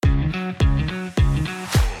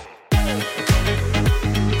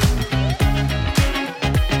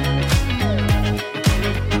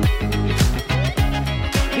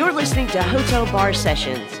to Hotel Bar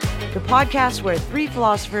Sessions, the podcast where three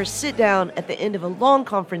philosophers sit down at the end of a long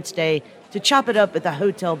conference day to chop it up at the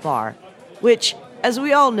hotel bar, which, as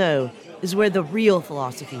we all know, is where the real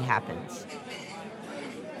philosophy happens.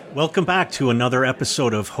 Welcome back to another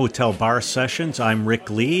episode of Hotel Bar Sessions. I'm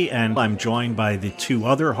Rick Lee, and I'm joined by the two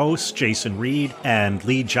other hosts, Jason Reed and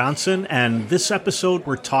Lee Johnson. And this episode,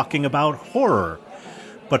 we're talking about horror.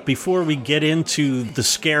 But before we get into the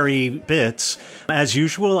scary bits, as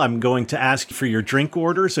usual, I'm going to ask for your drink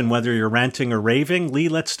orders and whether you're ranting or raving. Lee,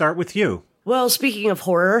 let's start with you. Well, speaking of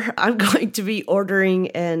horror, I'm going to be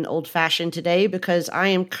ordering an old-fashioned today because I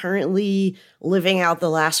am currently living out the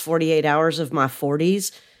last 48 hours of my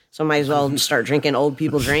 40s. So I might as well start drinking old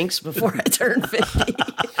people drinks before I turn 50.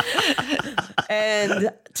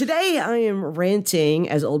 And today I am ranting,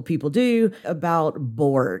 as old people do, about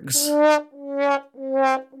Borgs.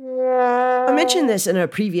 I mentioned this in a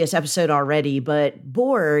previous episode already, but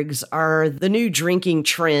Borgs are the new drinking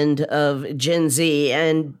trend of Gen Z.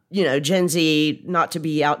 And, you know, Gen Z, not to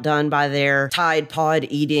be outdone by their Tide Pod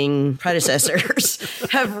eating predecessors,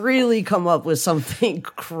 have really come up with something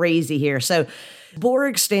crazy here. So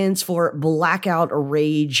Borg stands for Blackout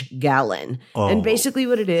Rage Gallon. Oh. And basically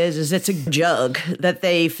what it is it's a jug that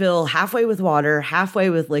they fill halfway with water, halfway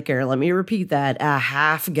with liquor. Let me repeat that, a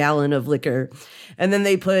half gallon of liquor. And then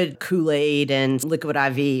they put Kool-Aid and liquid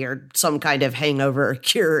IV or some kind of hangover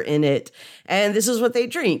cure in it. And this is what they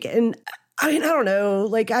drink. And I mean, I don't know,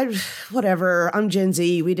 whatever, I'm Gen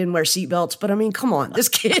Z, we didn't wear seatbelts, but I mean, come on, this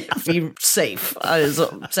can't be safe.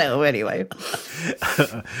 So anyway.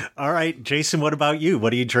 All right, Jason, what about you?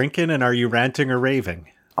 What are you drinking, and are you ranting or raving?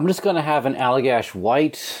 I'm just going to have an Allagash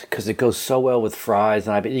White because it goes so well with fries,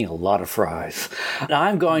 and I've been eating a lot of fries. Now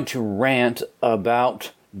I'm going to rant about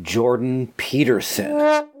Jordan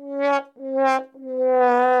Peterson.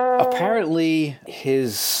 Apparently,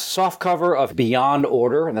 his softcover of Beyond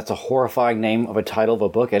Order, and that's a horrifying name of a title of a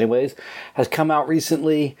book anyways, has come out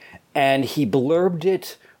recently, and he blurbed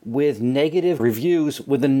it with negative reviews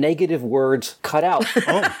with the negative words cut out.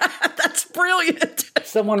 Oh. That's brilliant.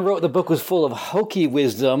 Someone wrote the book was full of hokey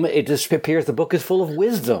wisdom. It just appears the book is full of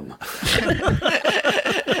wisdom.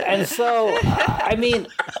 And so, I mean,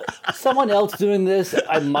 someone else doing this,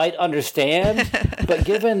 I might understand. But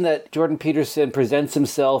given that Jordan Peterson presents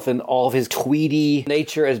himself in all of his tweedy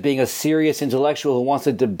nature as being a serious intellectual who wants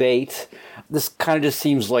to debate, this kind of just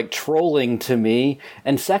seems like trolling to me.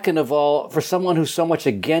 And second of all, for someone who's so much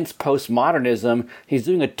against postmodernism, he's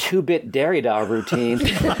doing a 2-bit Derrida routine.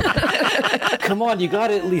 Come on, you got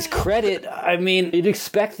to at least credit. I mean, you'd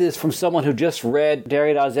expect this from someone who just read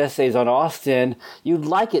Derrida's essays on Austin. You'd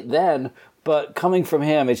like it then, but coming from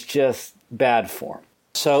him, it's just bad form.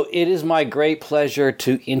 So it is my great pleasure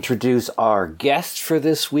to introduce our guest for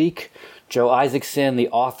this week, Joe Isaacson, the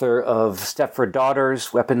author of Stepford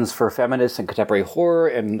Daughters, Weapons for Feminists and Contemporary Horror,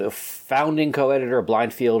 and the founding co-editor of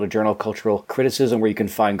Blind Field, a journal of cultural criticism, where you can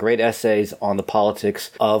find great essays on the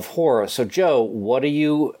politics of horror. So, Joe, what are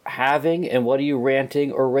you having, and what are you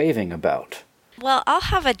ranting or raving about? Well, I'll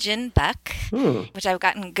have a gin buck, which I've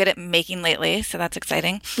gotten good at making lately, so that's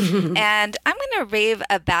exciting. And I'm going to rave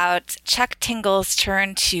about Chuck Tingle's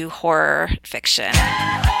turn to horror fiction.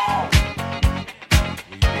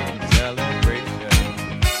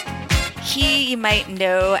 He, you might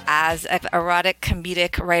know as an erotic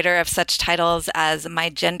comedic writer of such titles as My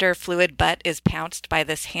Gender Fluid Butt is Pounced by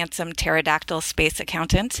This Handsome Pterodactyl Space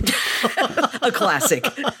Accountant. A classic.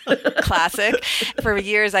 Classic. For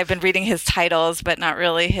years, I've been reading his titles, but not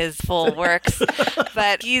really his full works.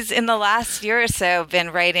 But he's, in the last year or so,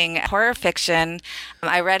 been writing horror fiction.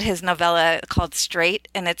 I read his novella called Straight,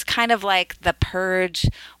 and it's kind of like The Purge,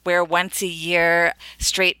 where once a year,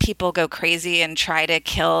 straight people go crazy and try to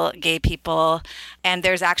kill gay people. And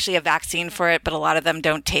there's actually a vaccine for it, but a lot of them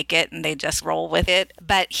don't take it and they just roll with it.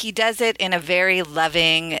 But he does it in a very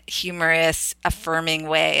loving, humorous, affirming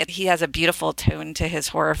way. He has a beautiful tone to his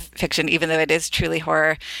horror fiction, even though it is truly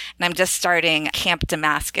horror. And I'm just starting Camp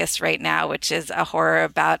Damascus right now, which is a horror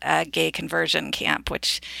about a gay conversion camp,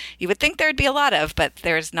 which you would think there'd be a lot of, but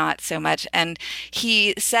there's not so much. And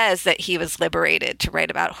he says that he was liberated to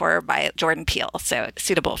write about horror by Jordan Peele, so it's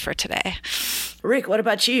suitable for today. Rick, what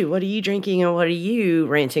about you? What are you drinking and what are you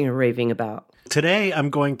ranting or raving about? Today, I'm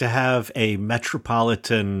going to have a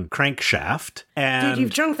Metropolitan crankshaft. And dude,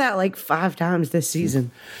 you've drunk that like 5 times this season.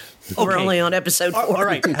 Okay. We're only on episode 4. All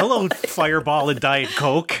right. Hello, Fireball and Diet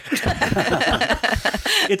Coke.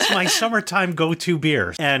 It's my summertime go-to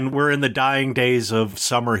beer, and we're in the dying days of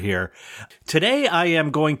summer here. Today, I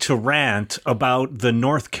am going to rant about the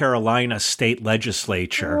North Carolina state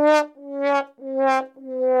legislature,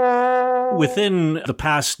 within the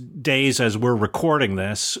past days as we're recording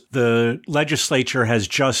this, the legislature has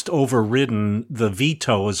just overridden the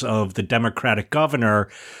vetoes of the Democratic governor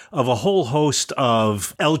of a whole host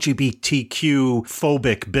of LGBTQ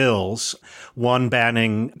phobic bills, one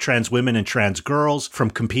banning trans women and trans girls from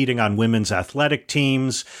competing on women's athletic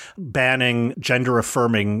teams, banning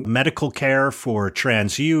gender-affirming medical care for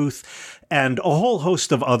trans youth, and a whole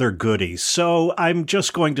host of other goodies. So I'm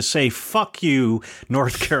just going to say, fuck you,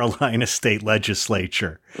 North Carolina State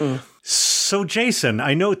Legislature. So, Jason,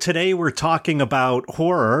 I know today we're talking about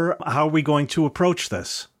horror. How are we going to approach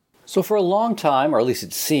this? So for a long time, or at least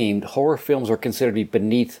it seemed, horror films were considered to be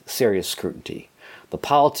beneath serious scrutiny. The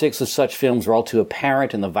politics of such films were all too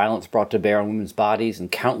apparent in the violence brought to bear on women's bodies in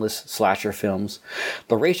countless slasher films.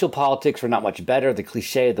 The racial politics were not much better. The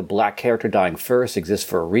cliché of the black character dying first exists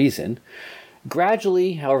for a reason.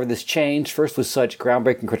 Gradually, however, this changed, first with such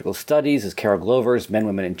groundbreaking critical studies as Carol Glover's Men,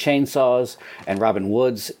 Women, and Chainsaws and Robin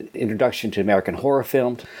Wood's introduction to American horror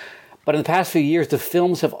film. But in the past few years, the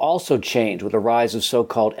films have also changed with the rise of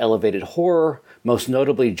so-called elevated horror. Most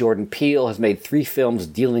notably, Jordan Peele has made 3 films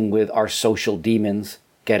dealing with our social demons,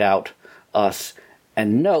 Get Out, Us,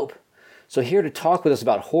 and Nope. So here to talk with us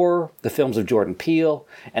about horror, the films of Jordan Peele,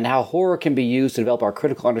 and how horror can be used to develop our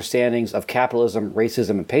critical understandings of capitalism, racism,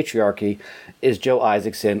 and patriarchy is Joe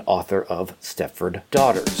Isaacson, author of Stepford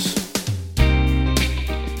Daughters.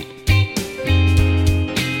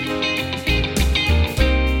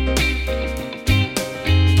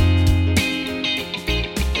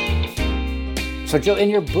 So, Joe, in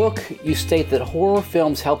your book, you state that horror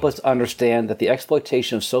films help us understand that the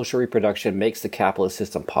exploitation of social reproduction makes the capitalist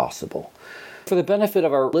system possible. For the benefit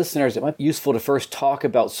of our listeners, it might be useful to first talk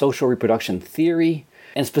about social reproduction theory,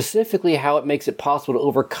 and specifically how it makes it possible to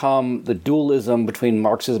overcome the dualism between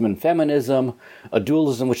Marxism and feminism, a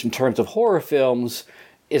dualism which, in terms of horror films,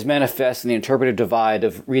 is manifest in the interpretive divide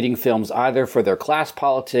of reading films either for their class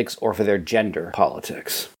politics or for their gender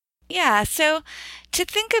politics. Yeah, so to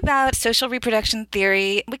think about social reproduction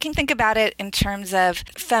theory, we can think about it in terms of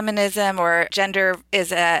feminism or gender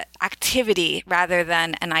is an activity rather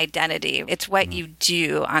than an identity. It's what you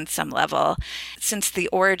do on some level. Since the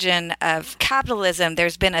origin of capitalism,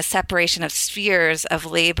 there's been a separation of spheres of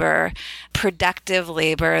labor, productive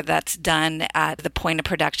labor that's done at the point of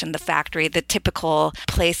production, the factory, the typical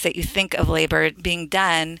place that you think of labor being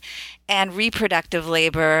done, and reproductive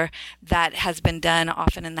labor that has been done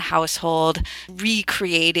often in the household,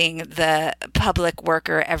 recreating the public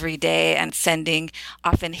worker every day and sending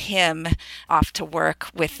often him off to work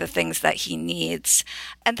with the things that he needs.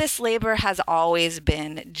 And this labor has always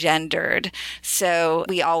been gendered. So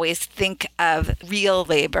we always think of real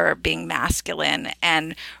labor being masculine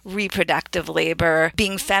and reproductive labor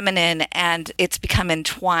being feminine, and it's become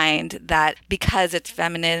entwined that because it's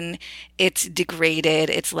feminine, it's degraded,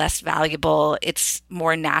 it's less valuable, it's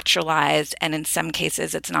more naturalized, and in some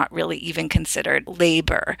cases, it's not really even considered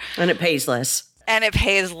labor. And it pays less. And it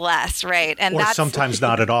pays less, right? And or sometimes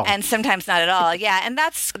not at all. And sometimes not at all, yeah. And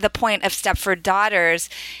that's the point of Stepford Daughters.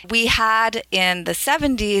 We had in the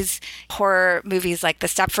 70s horror movies like The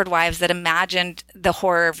Stepford Wives that imagined the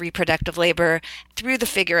horror of reproductive labor through the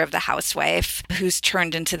figure of the housewife who's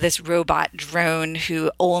turned into this robot drone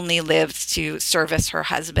who only lives to service her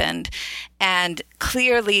husband. And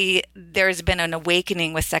clearly, there's been an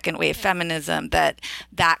awakening with second wave feminism that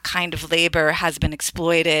that kind of labor has been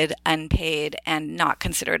exploited, unpaid, and not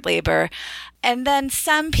considered labor. And then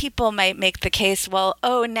some people might make the case, well,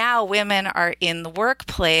 oh, now women are in the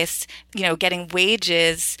workplace, getting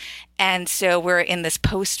wages. And so we're in this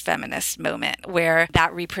post-feminist moment where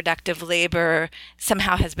that reproductive labor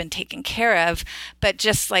somehow has been taken care of. But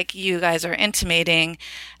just like you guys are intimating,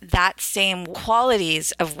 that same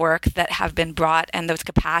qualities of work that have been brought and those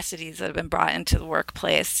capacities that have been brought into the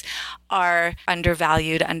workplace are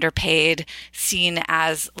undervalued, underpaid, seen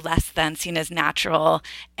as less than, seen as natural.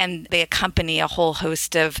 And they accompany a whole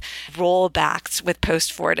host of rollbacks with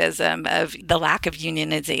post-Fordism of the lack of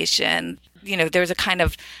unionization. There's a kind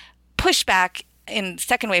of pushback in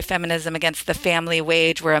second wave feminism against the family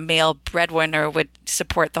wage where a male breadwinner would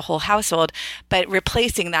support the whole household. But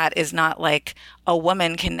replacing that is not like a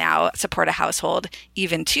woman can now support a household.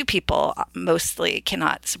 Even two people mostly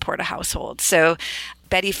cannot support a household. So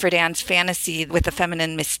Betty Friedan's fantasy with the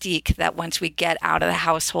feminine mystique that once we get out of the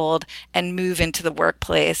household and move into the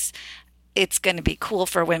workplace, it's going to be cool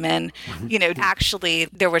for women. Actually,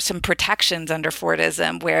 there were some protections under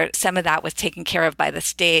Fordism where some of that was taken care of by the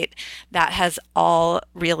state. That has all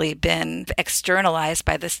really been externalized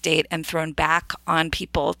by the state and thrown back on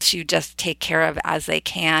people to just take care of as they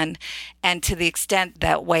can. And to the extent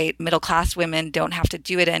that white middle-class women don't have to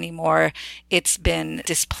do it anymore, it's been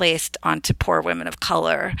displaced onto poor women of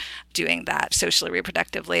color doing that socially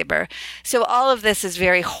reproductive labor. So all of this is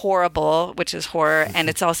very horrible, which is horror, and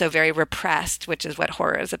it's also very repressed, which is what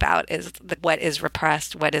horror is about, is what is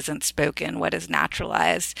repressed, what isn't spoken, what is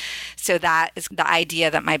naturalized. So that is the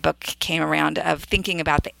idea that my book came around, of thinking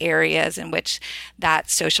about the areas in which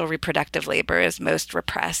that social reproductive labor is most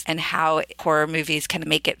repressed and how horror movies can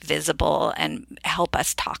make it visible and help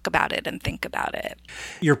us talk about it and think about it.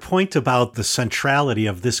 Your point about the centrality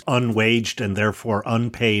of this unwaged and therefore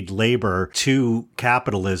unpaid labor to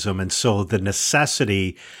capitalism, and so the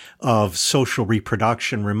necessity of social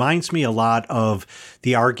reproduction, reminds me a lot of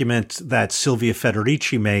the argument that Silvia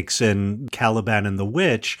Federici makes in Caliban and the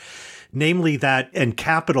Witch. Namely that in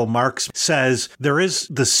Capital, Marx says there is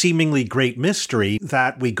the seemingly great mystery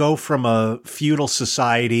that we go from a feudal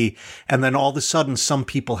society and then all of a sudden some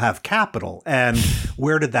people have capital. And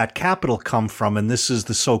where did that capital come from? And this is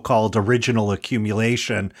the so-called original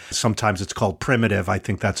accumulation. Sometimes it's called primitive. I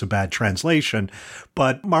think that's a bad translation.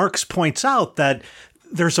 But Marx points out that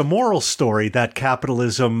there's a moral story that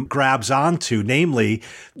capitalism grabs onto. Namely,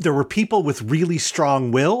 there were people with really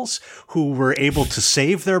strong wills who were able to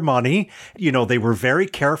save their money. They were very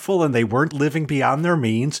careful and they weren't living beyond their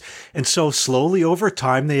means. And so slowly over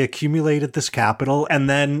time, they accumulated this capital, and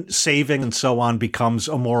then saving and so on becomes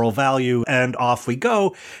a moral value, and off we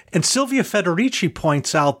go. And Silvia Federici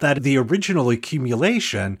points out that the original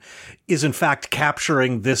accumulation is in fact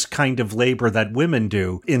capturing this kind of labor that women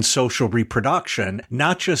do in social reproduction,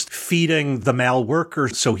 not just feeding the male worker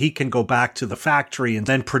so he can go back to the factory and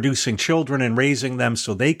then producing children and raising them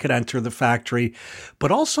so they could enter the factory,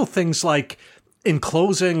 but also things like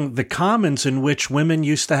enclosing the commons in which women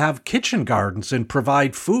used to have kitchen gardens and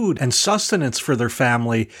provide food and sustenance for their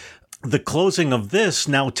family. The closing of this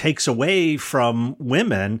now takes away from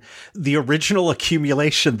women the original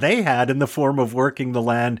accumulation they had in the form of working the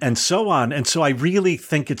land and so on. And so I really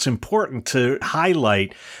think it's important to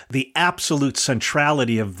highlight the absolute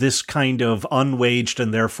centrality of this kind of unwaged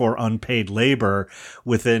and therefore unpaid labor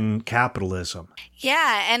within capitalism.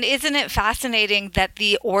 Yeah, and isn't it fascinating that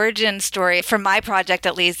the origin story, for my project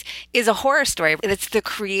at least, is a horror story. It's the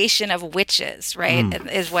creation of witches, right?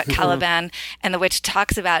 Is what Caliban and the Witch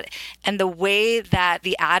talks about. And the way that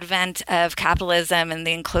the advent of capitalism and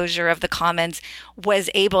the enclosure of the commons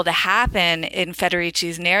was able to happen in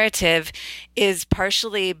Federici's narrative is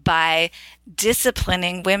partially by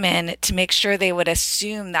disciplining women to make sure they would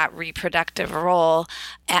assume that reproductive role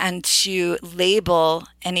and to label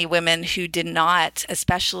any women who did not,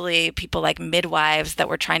 especially people like midwives that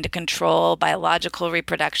were trying to control biological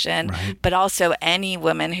reproduction, right, but also any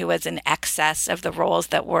woman who was in excess of the roles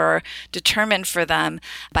that were determined for them,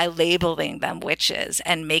 by labeling them witches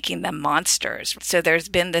and making them monsters. So there's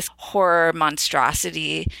been this horror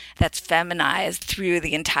monstrosity that's feminized through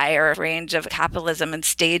the entire range of capitalism and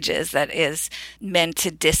stages that is meant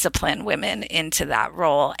to discipline women into that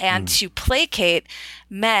role and to placate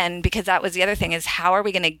men, because that was the other thing, is how are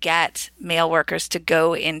we going to get male workers to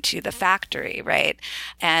go into the factory, right?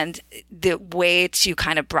 And the way to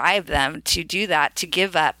kind of bribe them to do that, to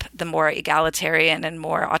give up the more egalitarian and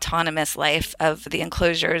more autonomous life of the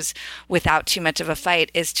enclosures without too much of a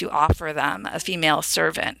fight, is to offer them a female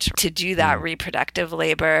servant to do that reproductive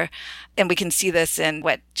labor. And we can see this in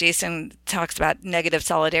what Jason talks about, negative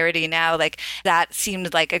solidarity now. Like, that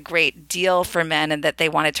seemed like a great deal for men and that they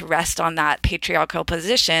wanted to rest on that patriarchal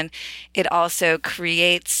position. It also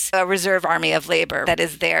creates a reserve army of labor that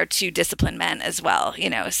is there to discipline men as well,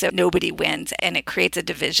 so nobody wins. And it creates a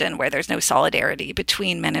division where there's no solidarity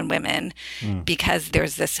between men and women because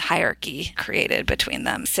there's this hierarchy created between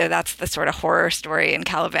them. So that's the sort of horror story in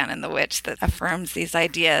Caliban and the Witch that affirms these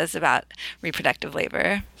ideas about reproductive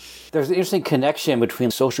labor. There's an interesting connection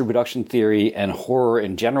between social reproduction theory and horror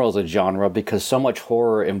in general as a genre, because so much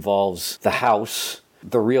horror involves the house.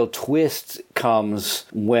 The real twist comes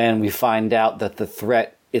when we find out that the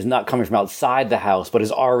threat is not coming from outside the house, but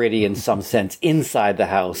is already in some sense inside the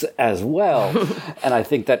house as well. And I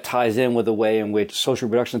think that ties in with the way in which social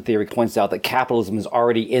reproduction theory points out that capitalism is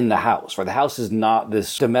already in the house, right? The house is not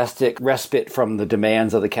this domestic respite from the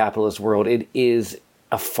demands of the capitalist world. It is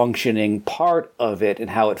a functioning part of it, and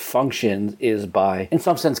how it functions is by, in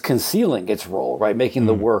some sense, concealing its role, right? Making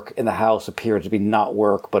the work in the house appear to be not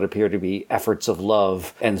work, but appear to be efforts of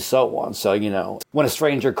love, and so on. So, when a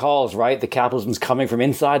stranger calls, right, the capitalism's coming from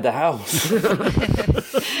inside the house.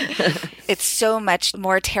 It's so much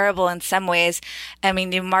more terrible in some ways. I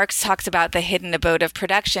mean, Marx talks about the hidden abode of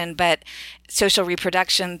production, but social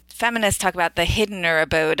reproduction feminists talk about the hiddener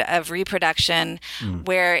abode of reproduction,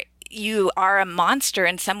 where you are a monster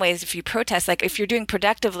in some ways if you protest. Like if you're doing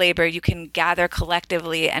productive labor, you can gather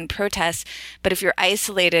collectively and protest. But if you're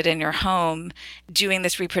isolated in your home doing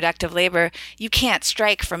this reproductive labor, you can't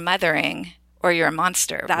strike from mothering, or you're a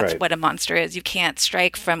monster. That's right. What a monster is. You can't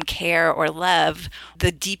strike from care or love,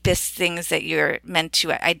 the deepest things that you're meant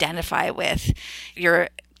to identify with. You're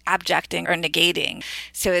abjecting or negating.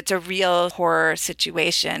 So it's a real horror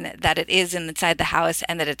situation that it is inside the house,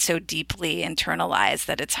 and that it's so deeply internalized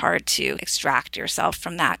that it's hard to extract yourself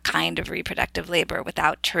from that kind of reproductive labor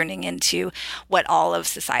without turning into what all of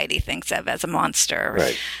society thinks of as a monster.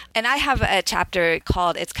 Right. And I have a chapter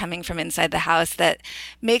called It's Coming from Inside the House that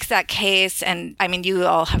makes that case. And I mean, you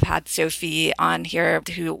all have had Sophie on here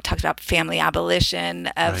who talks about family abolition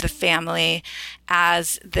of the family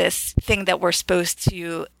as this thing that we're supposed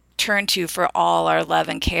to turn to for all our love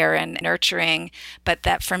and care and nurturing, but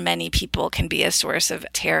that for many people can be a source of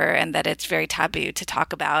terror, and that it's very taboo to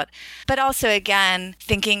talk about. But also, again,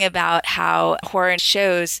 thinking about how horror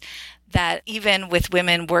shows that even with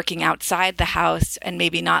women working outside the house and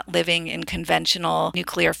maybe not living in conventional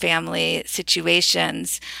nuclear family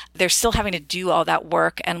situations, they're still having to do all that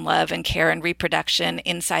work and love and care and reproduction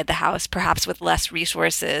inside the house, perhaps with less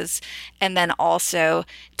resources, and then also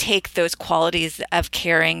take those qualities of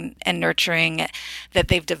caring and nurturing that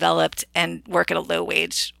they've developed and work at a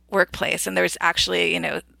low-wage workplace. And there's actually,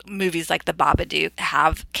 movies like The Babadook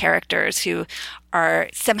have characters who are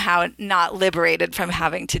somehow not liberated from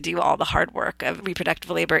having to do all the hard work of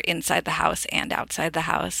reproductive labor inside the house and outside the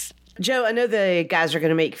house. Joe, I know the guys are going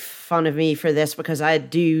to make fun of me for this because I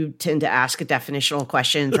do tend to ask definitional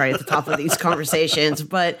questions right at the top of these conversations,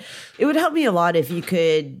 but it would help me a lot if you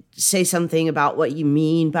could say something about what you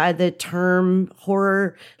mean by the term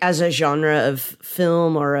horror as a genre of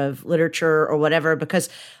film or of literature or whatever, because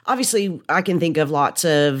obviously I can think of lots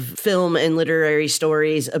of film and literary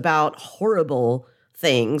stories about horrible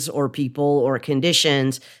things or people or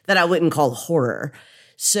conditions that I wouldn't call horror.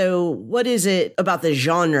 So what is it about the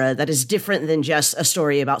genre that is different than just a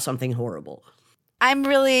story about something horrible? I'm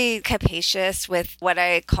really capacious with what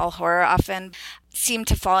I call horror. Often seem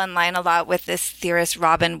to fall in line a lot with this theorist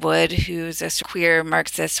Robin Wood, who's a queer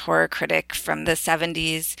Marxist horror critic from the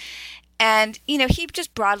 70s. And, he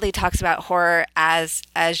just broadly talks about horror as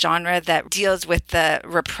a genre that deals with the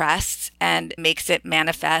repressed and makes it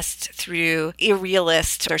manifest through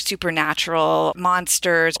irrealist or supernatural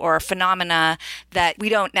monsters or phenomena that we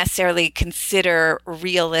don't necessarily consider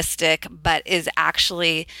realistic, but is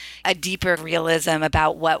actually a deeper realism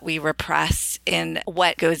about what we repress in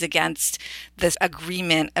what goes against this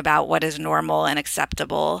agreement about what is normal and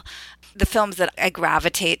acceptable. The films that I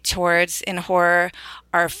gravitate towards in horror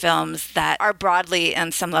are films that are broadly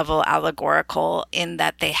and some level allegorical in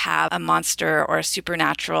that they have a monster or a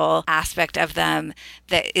supernatural aspect of them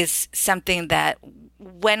that is something that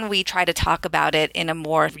when we try to talk about it in a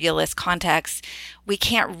more realist context, we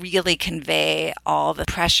can't really convey all the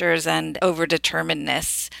pressures and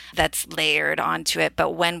overdeterminedness that's layered onto it.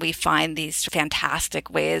 But when we find these fantastic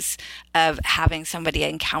ways of having somebody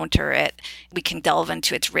encounter it, we can delve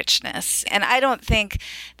into its richness. And I don't think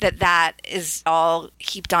that that is all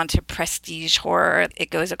heaped onto prestige horror. It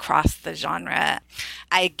goes across the genre.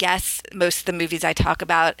 I guess most of the movies I talk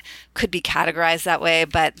about could be categorized that way,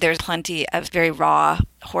 but there's plenty of very raw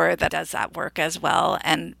horror that does that work as well,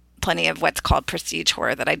 and plenty of what's called prestige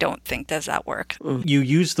horror that I don't think does that work. You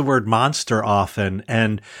use the word monster often,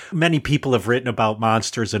 and many people have written about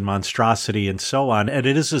monsters and monstrosity and so on, and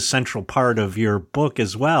it is a central part of your book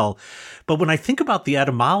as well. But when I think about the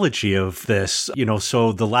etymology of this,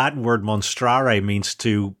 so the Latin word monstrare means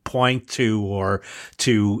to point to or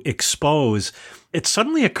to expose. It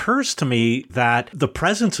suddenly occurs to me that the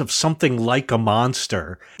presence of something like a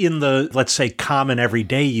monster in the, let's say, common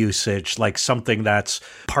everyday usage, like something that's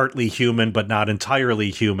partly human but not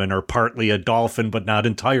entirely human, or partly a dolphin but not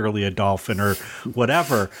entirely a dolphin, or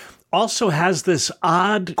whatever, also has this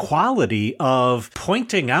odd quality of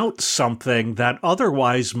pointing out something that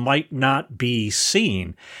otherwise might not be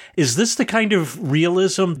seen. Is this the kind of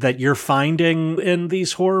realism that you're finding in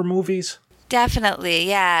these horror movies? Definitely,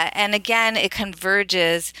 yeah. And again, it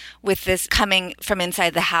converges with this coming from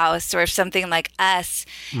inside the house, or if something like Us,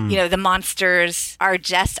 the monsters are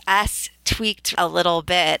just us tweaked a little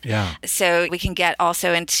bit. Yeah. So we can get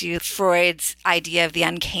also into Freud's idea of the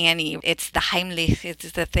uncanny. It's the Heimlich.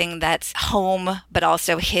 It's the thing that's home, but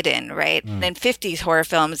also hidden, right? In 50s horror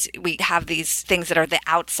films, we have these things that are the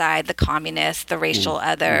outside, the communist, the racial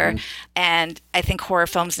other. And I think horror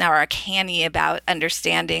films now are canny about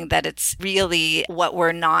understanding that it's really what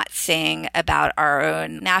we're not saying about our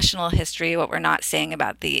own national history, what we're not saying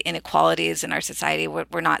about the inequalities in our society,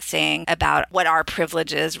 what we're not saying about what our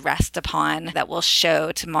privileges rest upon, that will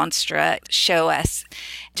show to Monstra, show us.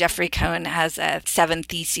 Jeffrey Cohn has 7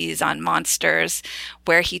 theses on monsters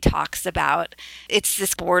where he talks about it's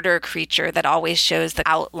this border creature that always shows the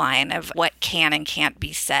outline of what can and can't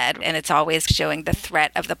be said. And it's always showing the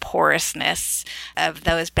threat of the porousness of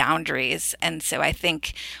those boundaries. And so I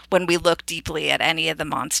think when we look deeply at any of the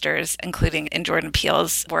monsters, including in Jordan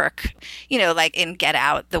Peele's work, like in Get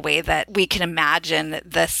Out, the way that we can imagine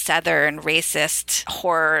the Southern racist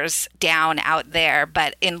horrors down out there,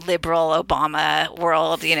 but in liberal Obama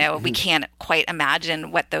world, we can't quite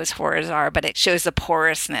imagine what those horrors are, but it shows the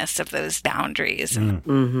porousness of those boundaries.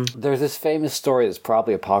 There's this famous story that's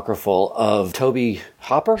probably apocryphal of Toby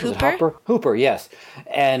Hopper? Was it Hopper? Hooper, yes.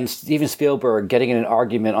 And Steven Spielberg getting in an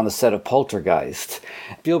argument on the set of Poltergeist.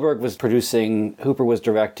 Spielberg was producing, Hooper was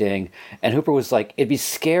directing, and Hooper was like, it'd be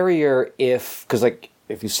scarier because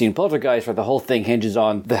if you've seen Poltergeist, right, the whole thing hinges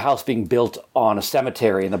on the house being built on a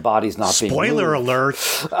cemetery and the body's not being moved. Spoiler alert.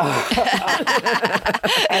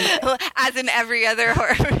 As in every other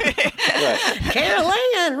horror movie. Right. Carol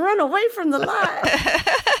Ann, run away from the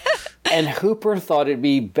light. And Hooper thought it'd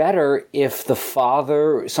be better if the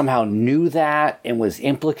father somehow knew that and was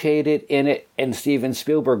implicated in it. And Steven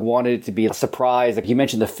Spielberg wanted it to be a surprise. Like you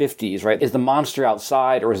mentioned the 50s, right? Is the monster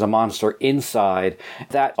outside or is the monster inside?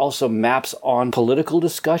 That also maps on political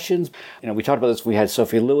discussions. We talked about this. We had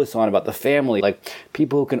Sophie Lewis on about the family, like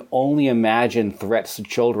people who can only imagine threats to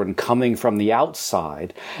children coming from the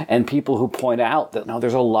outside, and people who point out that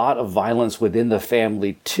there's a lot of violence within the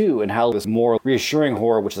family too, and how this more reassuring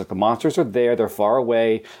horror, which is like the monsters are there, they're far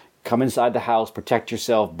away, come inside the house, protect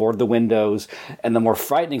yourself, board the windows. And the more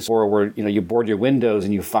frightening horror where, you board your windows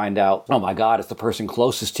and you find out, oh my God, it's the person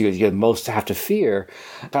closest to you that you most have to fear,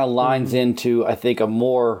 kind of lines into, I think, a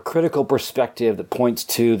more critical perspective that points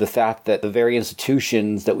to the fact that the very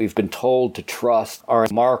institutions that we've been told to trust are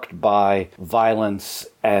marked by violence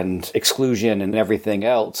and exclusion and everything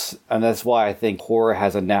else. And that's why I think horror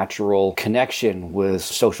has a natural connection with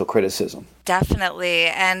social criticism. Definitely.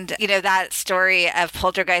 And, that story of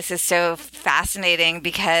Poltergeist is so fascinating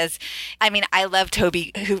because, I love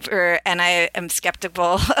Tobe Hooper and I am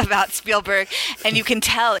skeptical about Spielberg. And you can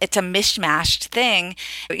tell it's a mishmashed thing.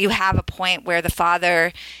 You have a point where the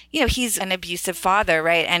father, he's an abusive father,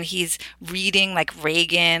 right? And he's reading like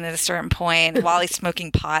Reagan at a certain point while he's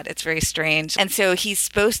smoking pot. It's very strange. And so he's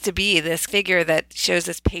supposed to be this figure that shows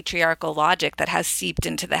this patriarchal logic that has seeped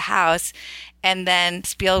into the house. And then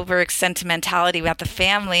Spielberg's sentimentality about the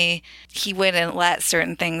family, he wouldn't let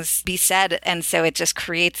certain things be said. And so it just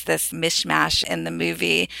creates this mishmash in the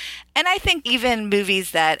movie. And I think even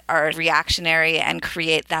movies that are reactionary and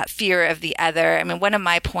create that fear of the other. One of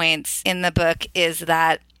my points in the book is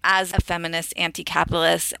that as a feminist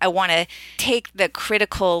anti-capitalist, I want to take the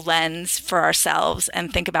critical lens for ourselves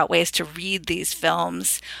and think about ways to read these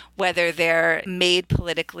films, whether they're made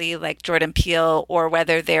politically like Jordan Peele or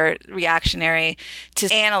whether they're reactionary,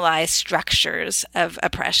 to analyze structures of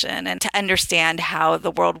oppression and to understand how the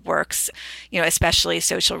world works. Especially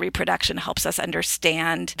social reproduction helps us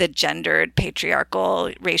understand the gendered,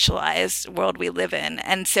 patriarchal, racialized world we live in.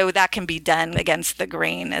 And so that can be done against the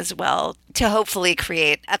grain as well to hopefully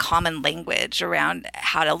create a common language around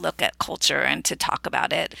how to look at culture and to talk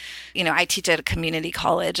about it. I teach at a community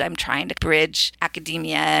college. I'm trying to bridge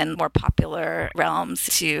academia and more popular realms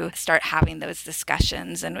to start having those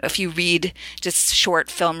discussions. And if you read just short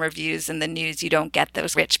film reviews in the news, you don't get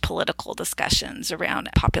those rich political discussions around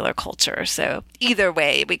popular culture. So either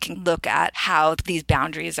way, we can look at how these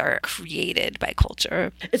boundaries are created by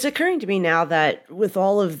culture. It's occurring to me now that with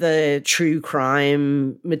all of the true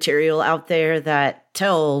crime material out there that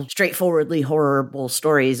tell straightforwardly horrible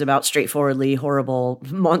stories about straightforwardly horrible,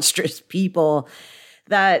 monstrous people,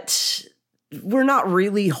 that we're not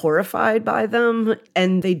really horrified by them,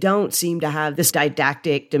 and they don't seem to have this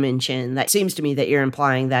didactic dimension that seems to me that you're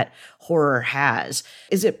implying that horror has.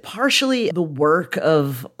 Is it partially the work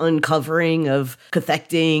of uncovering, of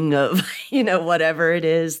cathecting, of, whatever it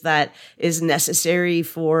is that is necessary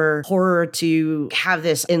for horror to have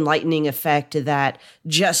this enlightening effect that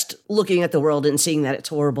just looking at the world and seeing that it's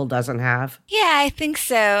horrible doesn't have? Yeah, I think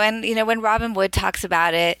so. And, when Robin Wood talks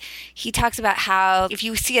about it, he talks about how if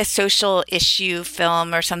you see a social issue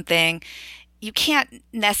film or something, you can't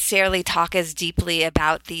necessarily talk as deeply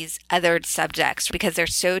about these othered subjects because they're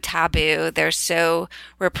so taboo, they're so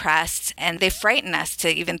repressed, and they frighten us to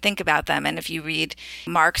even think about them. And if you read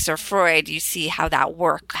Marx or Freud, you see how that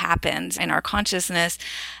work happens in our consciousness.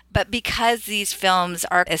 But because these films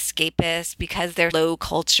are escapist, because they're low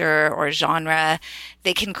culture or genre,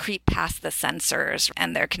 they can creep past the censors,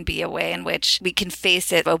 and there can be a way in which we can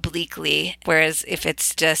face it obliquely. Whereas if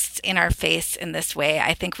it's just in our face in this way,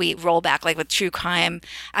 I think we roll back. Like with true crime,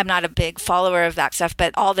 I'm not a big follower of that stuff,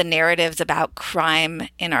 but all the narratives about crime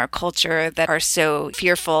in our culture that are so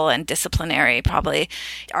fearful and disciplinary probably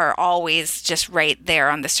are always just right there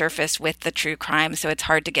on the surface with the true crime. So it's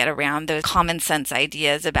hard to get around those common sense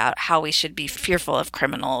ideas about how we should be fearful of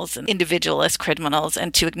criminals and individualist criminals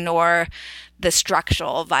and to ignore the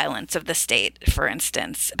structural violence of the state, for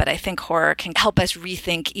instance. But I think horror can help us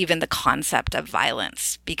rethink even the concept of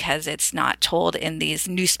violence because it's not told in these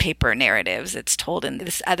newspaper narratives. It's told in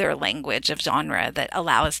this other language of genre that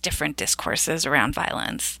allows different discourses around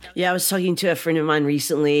violence. Yeah, I was talking to a friend of mine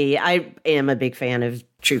recently. I am a big fan of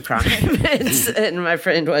true crime, and my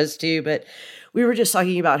friend was too, but we were just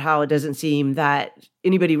talking about how it doesn't seem that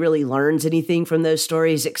anybody really learns anything from those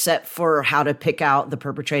stories except for how to pick out the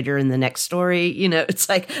perpetrator in the next story. It's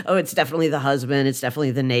like, oh, it's definitely the husband, it's definitely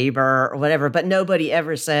the neighbor or whatever. But nobody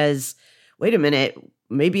ever says, wait a minute,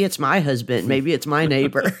 maybe it's my husband, maybe it's my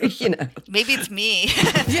neighbor, Maybe it's me.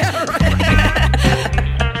 Yeah, right.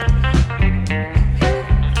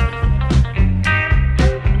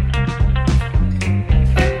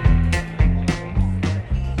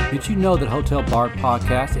 Did you know that Hotel Bar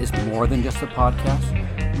Podcast is more than just a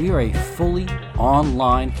podcast? We are a fully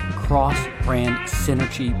online cross-brand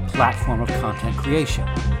synergy platform of content creation.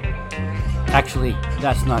 Actually,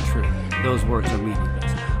 that's not true. Those words are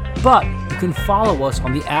meaningless. But you can follow us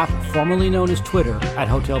on the app formerly known as Twitter at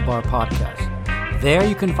Hotel Bar Podcast. There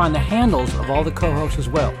you can find the handles of all the co-hosts as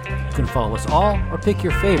well. You can follow us all or pick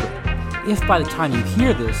your favorite. If by the time you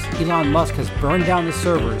hear this, Elon Musk has burned down the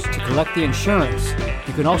servers to collect the insurance,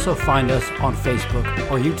 you can also find us on Facebook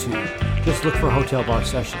or YouTube. Just look for Hotel Bar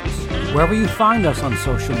Sessions. Wherever you find us on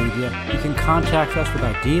social media, you can contact us with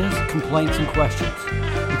ideas, complaints, and questions.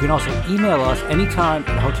 You can also email us anytime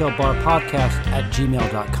at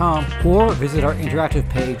hotelbarpodcast@gmail.com or visit our interactive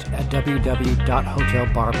page at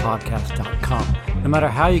www.hotelbarpodcast.com. No matter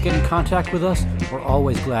how you get in contact with us, we're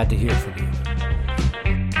always glad to hear from you.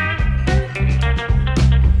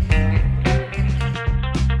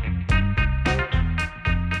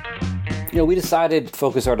 We decided to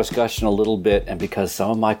focus our discussion a little bit, and because some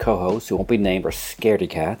of my co-hosts, who won't be named, are scaredy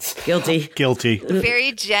cats. Guilty.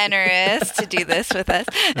 Very generous to do this with us.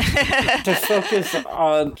 To focus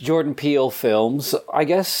on Jordan Peele films, I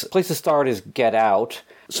guess place to start is Get Out.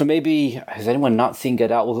 So maybe, has anyone not seen Get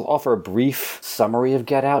Out? We'll offer a brief summary of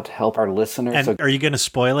Get Out to help our listeners. And are you going to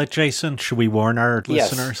spoil it, Jason? Should we warn our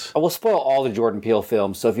listeners? Yes. We'll spoil all the Jordan Peele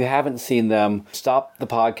films. So if you haven't seen them, stop the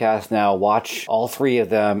podcast now, watch all three of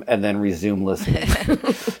them, and then resume listening.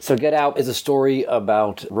 So Get Out is a story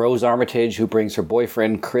about Rose Armitage, who brings her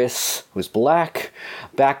boyfriend, Chris, who's black,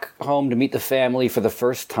 back home to meet the family for the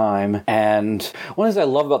first time. And one of the things I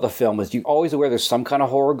love about the film is you're always aware there's some kind of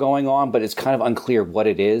horror going on, but it's kind of unclear what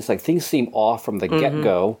it is. Like, things seem off from the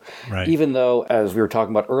get-go, right. Even though, as we were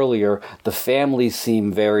talking about earlier, the families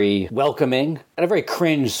seem very welcoming in a very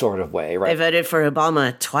cringe sort of way, right? They voted for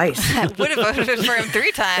Obama twice. Would have voted for him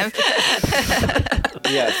 3 times.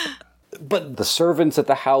 Yes. But the servants at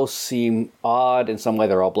the house seem odd. In some way,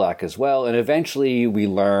 they're all black as well. And eventually we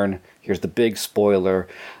learn, here's the big spoiler,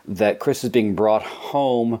 that Chris is being brought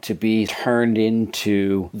home to be turned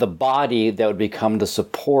into the body that would become the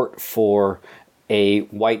support for a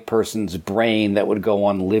white person's brain that would go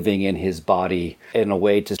on living in his body in a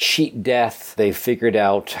way to cheat death. They figured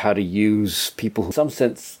out how to use people who in some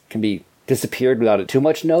sense can be disappeared without too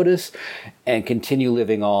much notice and continue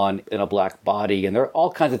living on in a black body. And there are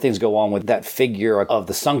all kinds of things go on with that figure of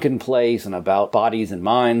the sunken place and about bodies and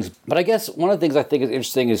minds. But I guess one of the things I think is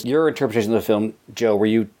interesting is your interpretation of the film, Joe, where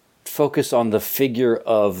you focus on the figure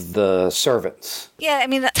of the servants. Yeah, I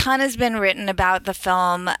mean, a ton has been written about the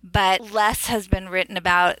film, but less has been written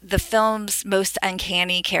about the film's most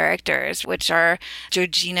uncanny characters, which are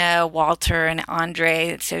Georgina, Walter, and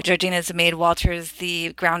Andre. So Georgina's the maid, Walter's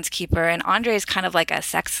the groundskeeper, and Andre is kind of like a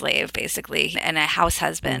sex slave, basically, and a house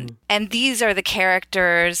husband. And these are the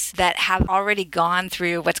characters that have already gone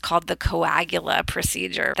through what's called the coagula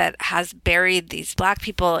procedure that has buried these Black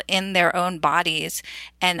people in their own bodies,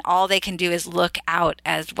 and all they can do is look out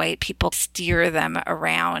as white people steer them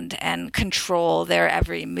around and control their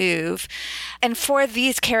every move. And for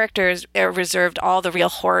these characters are reserved all the real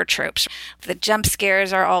horror tropes. The jump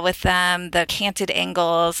scares are all with them, the canted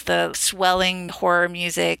angles, the swelling horror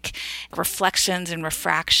music, reflections and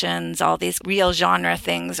refractions, all these real genre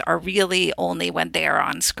things are really only when they are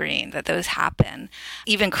on screen that those happen.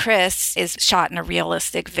 Even Chris is shot in a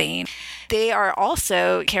realistic vein. They are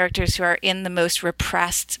also characters who are in the most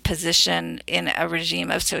repressed position in a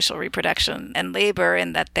regime of social reproduction and labor,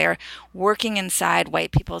 in that they're working inside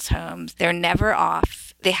white people's homes. They're never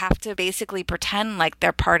off. They have to basically pretend like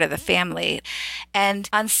they're part of the family. And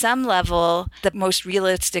on some level, the most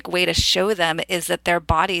realistic way to show them is that their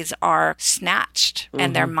bodies are snatched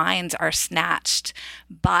and their minds are snatched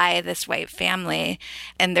by this white family.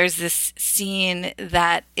 And there's this scene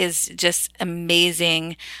that is just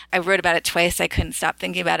amazing. I wrote about it twice. I couldn't stop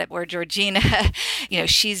thinking about it, where Georgina,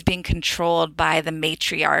 she's being controlled by the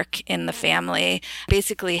matriarch in the family,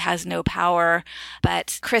 basically has no power.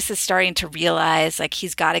 But Chris is starting to realize, like,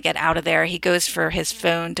 he's got to get out of there. He goes for his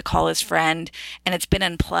phone to call his friend, and it's been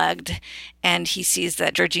unplugged. And he sees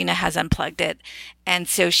that Georgina has unplugged it. And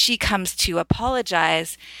so she comes to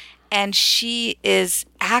apologize. And she is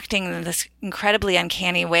acting in this incredibly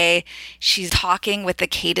uncanny way. She's talking with the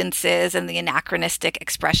cadences and the anachronistic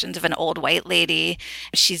expressions of an old white lady.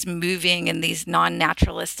 She's moving in these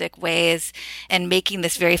non-naturalistic ways and making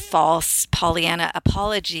this very false Pollyanna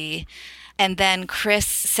apology. And then Chris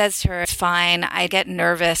says to her, "It's fine. I get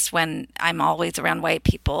nervous when I'm always around white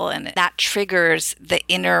people." And that triggers the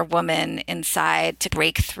inner woman inside to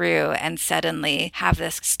break through and suddenly have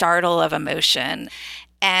this startle of emotion.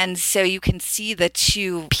 And so you can see the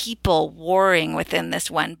two people warring within this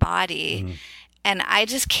one body. And I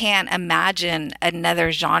just can't imagine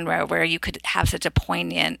another genre where you could have such a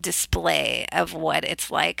poignant display of what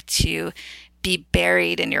it's like to be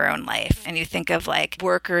buried in your own life. And you think of like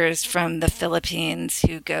workers from the Philippines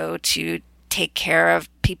who go to take care of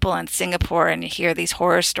people in Singapore, and you hear these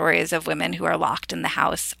horror stories of women who are locked in the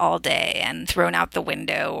house all day and thrown out the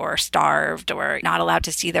window or starved or not allowed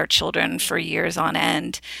to see their children for years on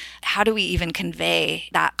end. How do we even convey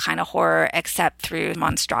that kind of horror except through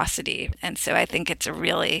monstrosity? And so I think it's a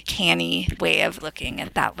really canny way of looking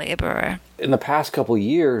at that labor. In the past couple of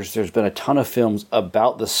years, there's been a ton of films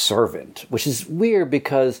about the servant, which is weird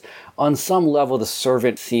because on some level, the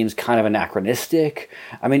servant seems kind of anachronistic.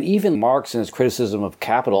 I mean, even Marx in his criticism of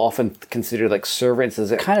Capital often considered like servants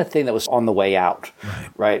as a kind of thing that was on the way out,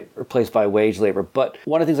 right? Replaced by wage labor. But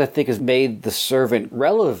one of the things I think has made the servant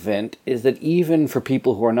relevant is that even for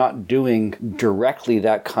people who are not doing directly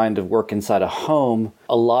that kind of work inside a home,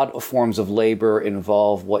 a lot of forms of labor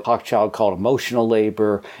involve what Hochschild called emotional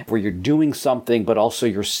labor, where you're doing something, but also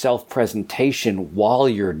your self-presentation while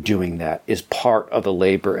you're doing that is part of the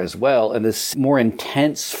labor as well. And this more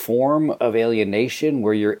intense form of alienation,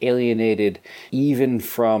 where you're alienated even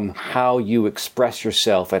from how you express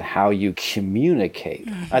yourself and how you communicate.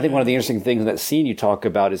 I think one of the interesting things in that scene you talk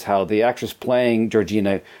about is how the actress playing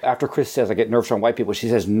Georgina, after Chris says, "I get nervous around white people," she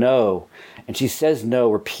says no. And she says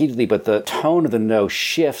no repeatedly, but the tone of the no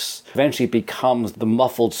shifts. Eventually it becomes the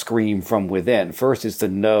muffled scream from within. First it's the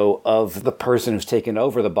no of the person who's taken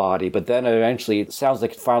over the body, but then eventually it sounds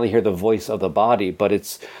like you finally hear the voice of the body, but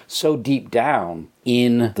it's so deep down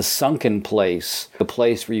in the sunken place, the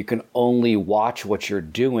place where you can only watch what you're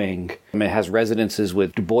doing. I mean, it has resonances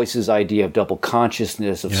with Du Bois's idea of double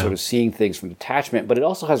consciousness, of sort of seeing things from detachment, but it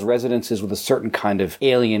also has resonances with a certain kind of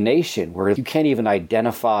alienation where you can't even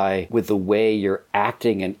identify with the way you're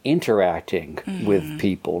acting and interacting with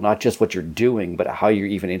people, not just what you're doing, but how you're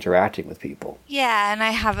even interacting with people. Yeah, and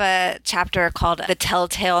I have a chapter called The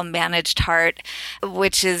Telltale Managed Heart,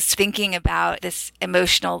 which is thinking about this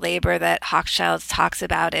emotional labor that Hochschild talks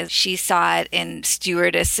about is she saw it in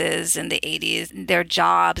stewardesses in the 80s. Their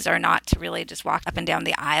jobs are not to really just walk up and down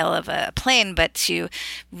the aisle of a plane, but to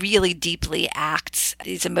really deeply act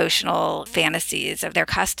these emotional fantasies of their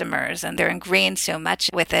customers. And they're ingrained so much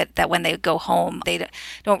with it that when they go home, they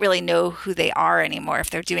don't really know who they are anymore if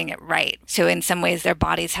they're doing it right. So in some ways, their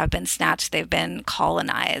bodies have been snatched. They've been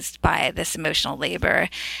colonized by this emotional labor.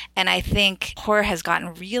 And I think horror has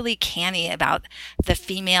gotten really canny about the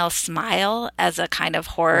female smile as a kind of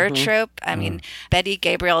horror trope. I mean, Betty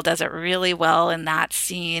Gabriel does it really well in that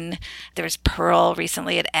scene. There's Pearl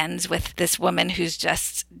recently. It ends with this woman who's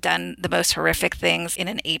just done the most horrific things in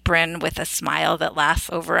an apron with a smile that lasts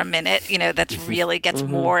over a minute, that's really gets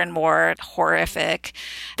more and more horrific.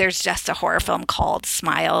 There's just a horror film called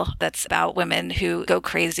Smile that's about women who go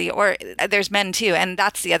crazy, or there's men too. And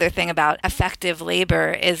that's the other thing about effective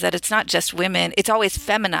labor is that it's not just women. It's always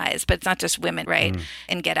feminized, but it's not just women, right?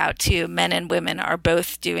 And Get Out too. Men and women are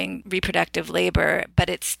both doing reproductive labor, but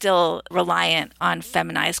it's still reliant on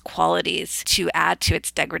feminized qualities to add to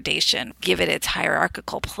its degradation, give it its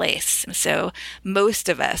hierarchical place. So most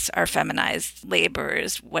of us are feminized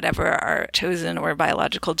laborers, whatever our chosen or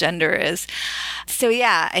biological gender is. So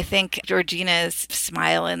yeah, I think Georgina's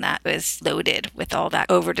smile in that was loaded with all that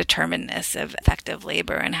overdeterminedness of effective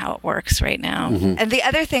labor and how it works right now. And the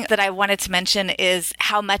other thing that I wanted to mention is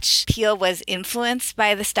how much Peele was influenced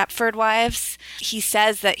by the Stepford Wives. He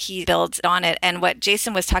says that he builds on it. And what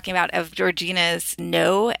Jason was talking about of Georgina's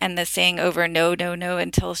no and the saying over no, no, no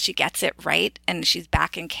until she gets it right and she's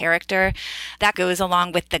back in character, that goes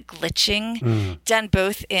along with the glitching done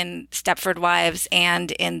both in Stepford Wives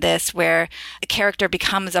and in this, where a character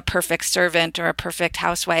becomes a perfect servant or a perfect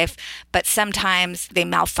housewife, but sometimes they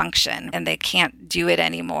malfunction and they can't do it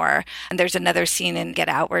anymore. And there's another scene in Get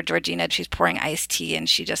Out where Georgina, she's pouring iced tea and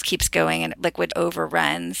she just keeps going and liquid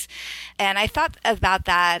overruns. And I thought about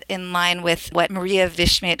that in line with what Maria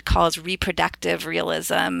Vishmit calls reproductive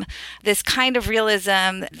realism, this kind of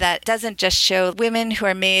realism that doesn't just show women who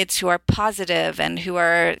are maids who are positive and who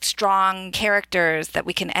are strong characters that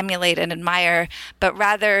we can emulate and admire, but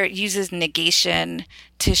rather uses negation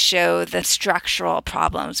to show the structural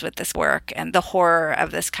problems with this work and the horror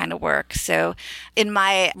of this kind of work. So in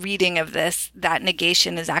my reading of this, that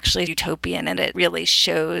negation is actually utopian, and it really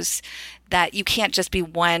shows that you can't just be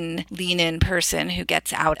one lean-in person who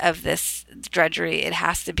gets out of this drudgery. It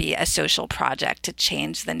has to be a social project to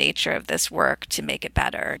change the nature of this work to make it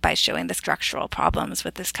better by showing the structural problems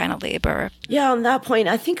with this kind of labor. Yeah, on that point,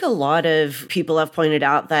 I think a lot of people have pointed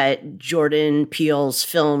out that Jordan Peele's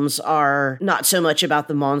films are not so much about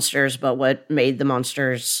the monsters, but what made the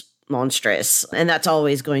monsters monstrous. And that's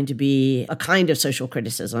always going to be a kind of social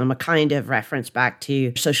criticism, a kind of reference back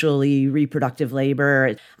to socially reproductive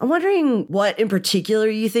labor. I'm wondering what in particular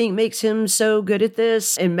you think makes him so good at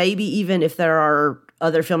this, and maybe even if there are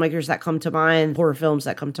other filmmakers that come to mind, horror films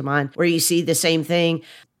that come to mind, where you see the same thing.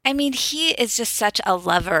 I mean, he is just such a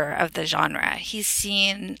lover of the genre. He's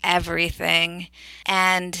seen everything.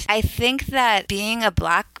 And I think that being a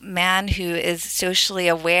Black man who is socially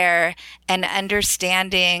aware and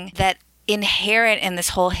understanding that inherent in this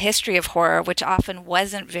whole history of horror, which often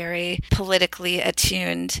wasn't very politically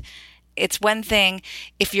attuned, it's one thing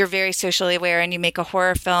if you're very socially aware and you make a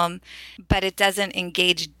horror film, but it doesn't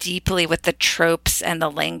engage deeply with the tropes and the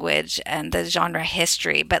language and the genre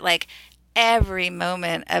history. But like, every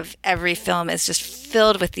moment of every film is just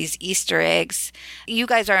filled with these Easter eggs. You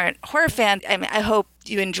guys aren't horror fans. I mean, I hope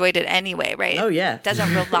you enjoyed it anyway, right? Oh, yeah. It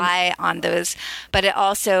doesn't rely on those, but it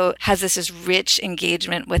also has this rich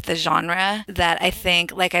engagement with the genre that I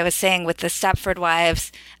think, like I was saying with the Stepford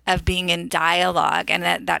Wives, of being in dialogue, and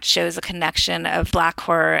that shows a connection of Black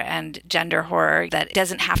horror and gender horror that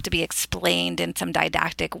doesn't have to be explained in some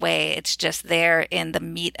didactic way. It's just there in the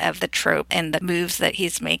meat of the trope and the moves that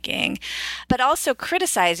he's making, but also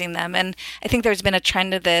criticizing them. And I think there's been a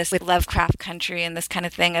trend of this with Lovecraft Country and this kind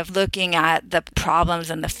of thing of looking at the problems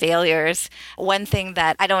and the failures. One thing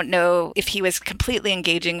that I don't know if he was completely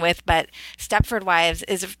engaging with, but Stepford Wives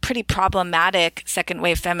is a pretty problematic second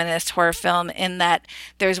wave feminist horror film in that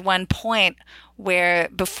there's one point where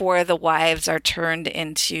before the wives are turned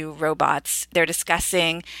into robots, they're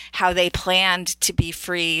discussing how they planned to be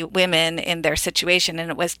free women in their situation. And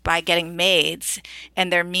it was by getting maids,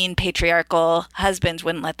 and their mean patriarchal husbands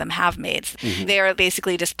wouldn't let them have maids. Mm-hmm. They are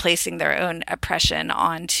basically displacing their own oppression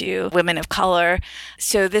onto women of color.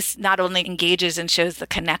 So this not only engages and shows the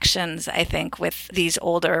connections, I think, with these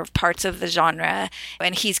older parts of the genre,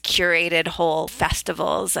 and he's curated whole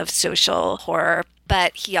festivals of social horror,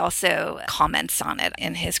 but he also comments on it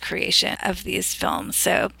in his creation of these films.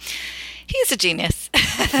 So He's a genius.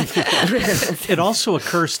 It also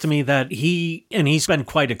occurs to me that he's been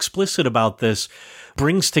quite explicit about this,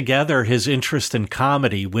 brings together his interest in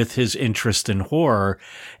comedy with his interest in horror.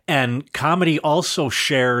 And comedy also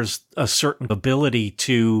shares a certain ability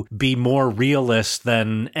to be more realist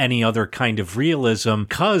than any other kind of realism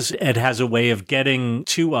because it has a way of getting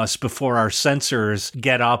to us before our sensors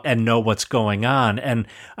get up and know what's going on. And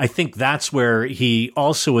I think that's where he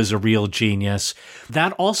also is a real genius.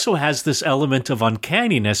 That also has this element of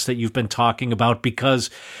uncanniness that you've been talking about, because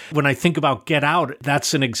when I think about Get Out,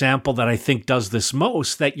 that's an example that I think does this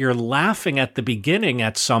most, that you're laughing at the beginning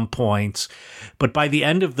at some points, but by the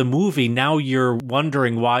end of the movie, now you're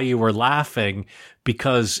wondering why you were laughing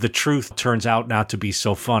because the truth turns out not to be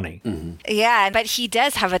so funny. Mm-hmm. Yeah, but he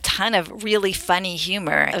does have a ton of really funny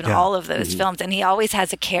humor in all of those films. And he always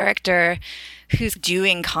has a character who's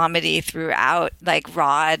doing comedy throughout, like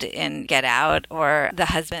Rod in Get Out or the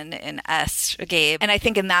husband in Us, Gabe. And I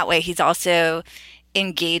think in that way, he's also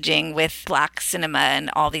engaging with Black cinema and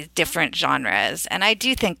all these different genres. And I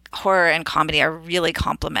do think horror and comedy are really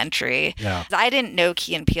complementary. Yeah. I didn't know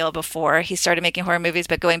Key and Peele before he started making horror movies,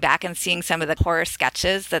 but going back and seeing some of the horror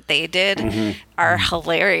sketches that they did are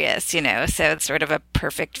hilarious, you know? So it's sort of a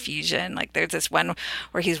perfect fusion. Like there's this one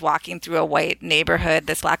where he's walking through a white neighborhood,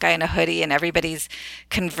 this Black guy in a hoodie, and everybody's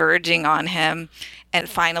converging on him. And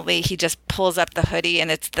finally, he just pulls up the hoodie, and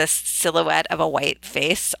it's this silhouette of a white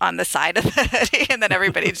face on the side of the hoodie. And then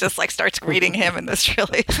everybody just like starts greeting him in this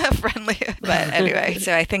really friendly. But anyway,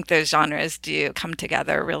 so I think those genres do come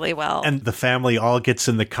together really well. And the family all gets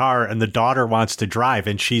in the car, and the daughter wants to drive,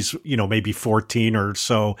 and she's, maybe 14 or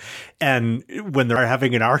so. And when they're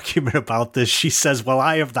having an argument about this, she says, well,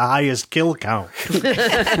 I have the highest kill count.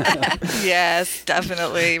 Yes,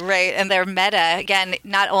 definitely. Right. And they're meta. Again,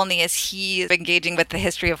 not only is he engaging with the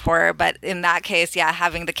history of horror, but in that case,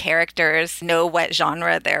 having the characters know what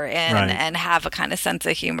genre they're in and have a kind of sense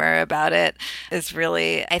of humor about it is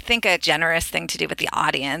really, I think, a generous thing to do with the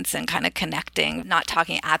audience and kind of connecting, not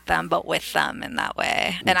talking at them, but with them in that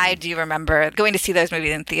way. And I do remember going to see those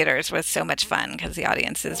movies in theaters was so much fun because the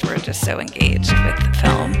audiences were just so engaged with the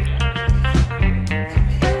film.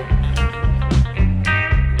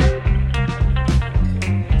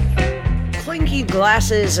 Clinky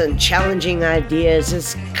glasses and challenging ideas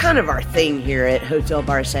is kind of our thing here at Hotel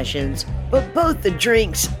Bar Sessions, but both the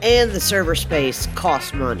drinks and the server space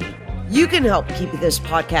cost money. You can help keep this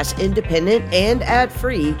podcast independent and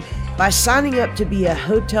ad-free by signing up to be a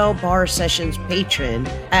Hotel Bar Sessions patron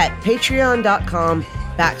at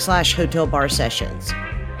patreon.com/Hotel Bar Sessions.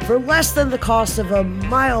 For less than the cost of a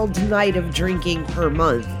mild night of drinking per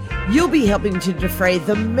month, you'll be helping to defray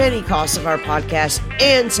the many costs of our podcast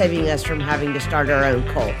and saving us from having to start our own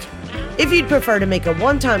cult. If you'd prefer to make a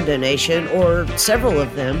one-time donation or several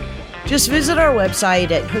of them, just visit our website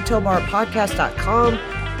at hotelbarpodcast.com,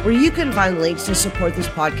 where you can find links to support this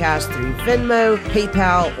podcast through Venmo,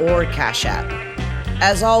 PayPal, or Cash App.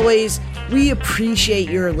 As always, we appreciate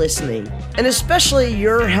your listening, and especially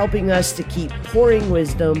your helping us to keep pouring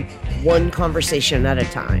wisdom one conversation at a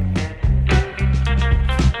time.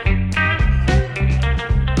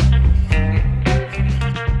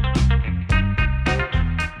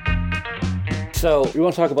 So we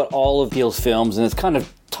want to talk about all of Peele's films, and it's kind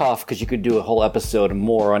of tough because you could do a whole episode and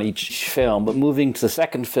more on each film. But moving to the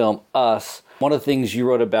second film, Us, one of the things you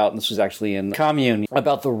wrote about, and this was actually in Commune,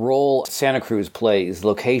 about the role Santa Cruz plays,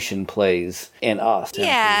 location plays in Us.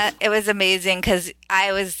 Yeah, it was amazing because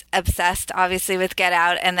I was obsessed, obviously, with Get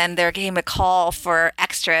Out, and then there came a call for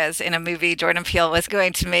extras in a movie Jordan Peele was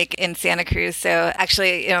going to make in Santa Cruz. So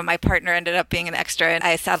actually, my partner ended up being an extra, and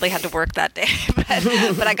I sadly had to work that day,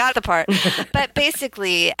 but I got the part. But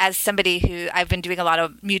basically, as somebody who I've been doing a lot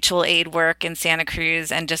of mutual aid work in Santa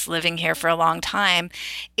Cruz and just living here for a long time,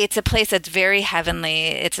 it's a place that's very heavenly.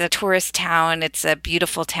 It's a tourist town. It's a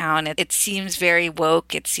beautiful town. It seems very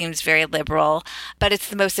woke. It seems very liberal, but it's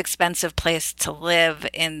the most expensive place to live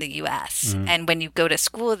in the U.S. And when you go to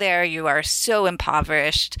school there, you are so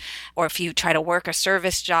impoverished. Or if you try to work a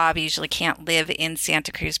service job, you usually can't live in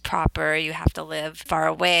Santa Cruz proper. You have to live far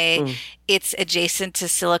away. It's adjacent to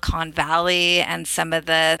Silicon Valley, and some of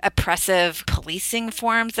the oppressive policing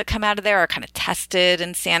forms that come out of there are kind of tested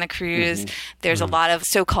in Santa Cruz. There's a lot of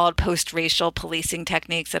so-called post-racial policing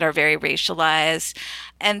techniques that are very racialized.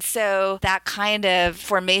 And so that kind of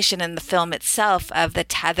formation in the film itself of the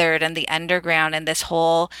tethered and the underground and this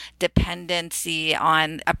whole dependency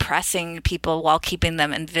on oppressing people while keeping keeping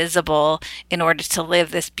them invisible in order to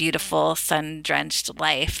live this beautiful sun-drenched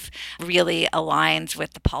life really aligns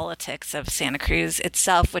with the politics of Santa Cruz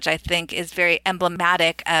itself, which I think is very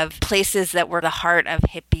emblematic of places that were the heart of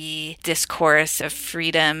hippie discourse of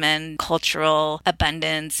freedom and cultural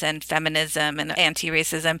abundance and feminism and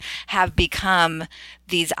anti-racism have become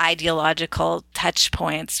these ideological touch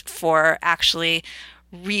points for actually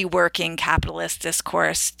reworking capitalist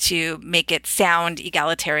discourse to make it sound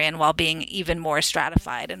egalitarian while being even more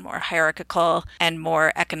stratified and more hierarchical and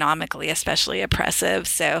more economically especially oppressive.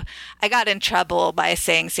 So I got in trouble by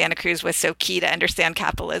saying Santa Cruz was so key to understand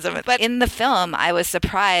capitalism. But in the film, I was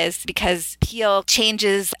surprised because Peele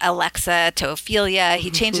changes Alexa to Ophelia.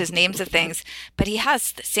 He changes names of things, but he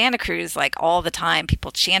has Santa Cruz like all the time,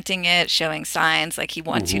 people chanting it, showing signs like he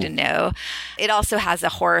wants you to know. It also has a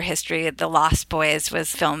horror history. The Lost Boys was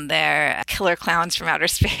filmed there. Killer Clowns from Outer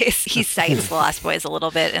Space. He cites The Lost Boys a little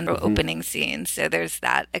bit in the opening scene. So there's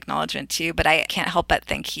that acknowledgement too. But I can't help but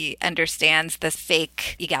think he understands the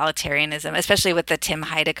fake egalitarianism, especially with the Tim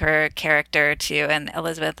Heidecker character too, and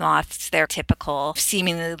Elizabeth Moth's their typical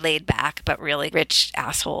seemingly laid back but really rich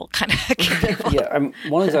asshole kind of character. Yeah,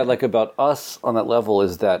 one of the things I like about Us on that level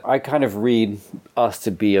is that I kind of read Us to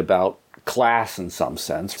be about class in some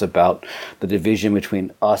sense. It's about the division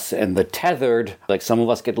between us and the tethered. Like some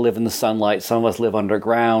of us get to live in the sunlight, some of us live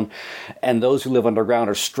underground, and those who live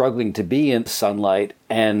underground are struggling to be in sunlight,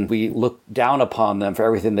 and we look down upon them for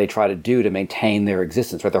everything they try to do to maintain their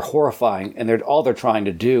existence. Right? They're horrifying, and all they're trying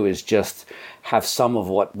to do is just have some of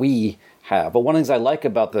what we have. But one of the things I like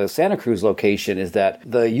about the Santa Cruz location is that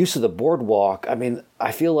the use of the boardwalk,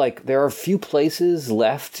 I feel like there are few places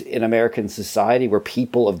left in American society where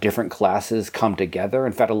people of different classes come together.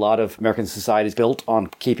 In fact, a lot of American society is built on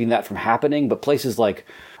keeping that from happening, but places like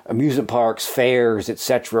amusement parks, fairs,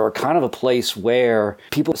 etc., are kind of a place where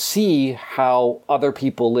people see how other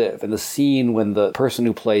people live. And the scene when the person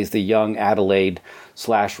who plays the young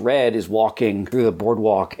Adelaide/Red is walking through the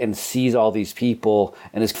boardwalk and sees all these people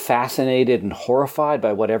and is fascinated and horrified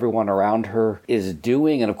by what everyone around her is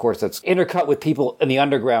doing. And of course, that's intercut with people in the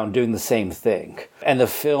underground doing the same thing. And the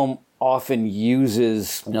film often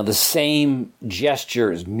uses, the same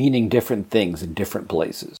gestures meaning different things in different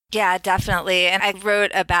places. Yeah, definitely. And I wrote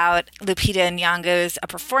about Lupita Nyong'o's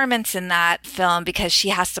performance in that film because she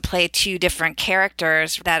has to play two different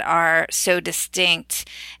characters that are so distinct.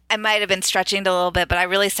 I might have been stretching it a little bit, but I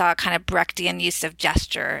really saw a kind of Brechtian use of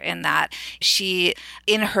gesture in that she,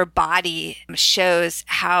 in her body, shows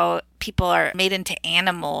how people are made into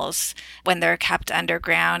animals when they're kept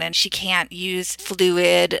underground, and she can't use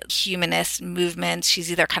fluid humanist movements.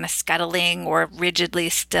 She's either kind of scuttling or rigidly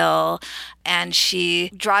still. And she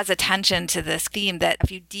draws attention to this theme that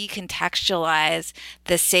if you decontextualize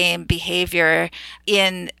the same behavior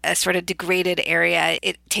in a sort of degraded area,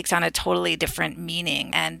 it takes on a totally different meaning.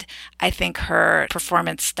 And I think her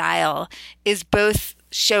performance style is both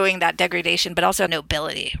showing that degradation, but also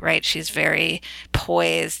nobility, right? She's very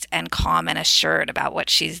poised and calm and assured about what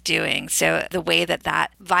she's doing. So the way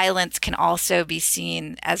that violence can also be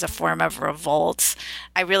seen as a form of revolt.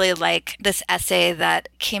 I really like this essay that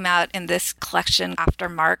came out in this collection after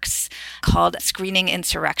Marx called Screening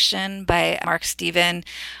Insurrection by Mark Steven,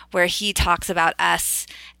 where he talks about us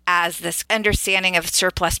as this understanding of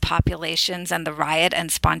surplus populations and the riot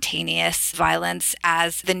and spontaneous violence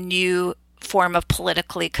as the new form of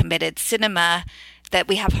politically committed cinema that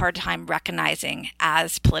we have a hard time recognizing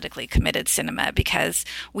as politically committed cinema because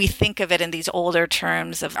we think of it in these older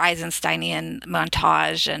terms of Eisensteinian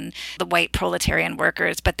montage and the white proletarian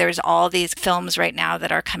workers. But there's all these films right now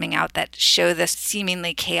that are coming out that show this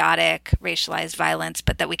seemingly chaotic racialized violence,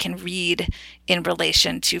 but that we can read in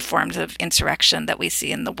relation to forms of insurrection that we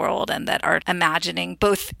see in the world and that are imagining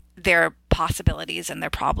both their possibilities and their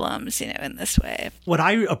problems, in this way. What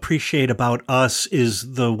I appreciate about Us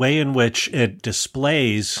is the way in which it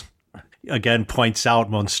displays, again, points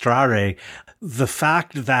out Monstrare, the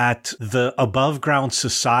fact that the above ground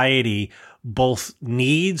society both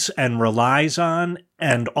needs and relies on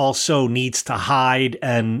and also needs to hide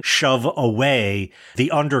and shove away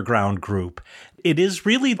the underground group. It is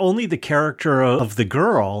really only the character of the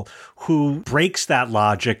girl who breaks that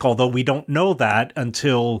logic, although we don't know that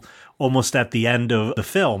until almost at the end of the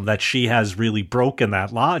film, that she has really broken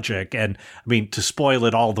that logic. And to spoil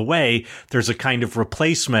it all the way, there's a kind of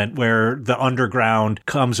replacement where the underground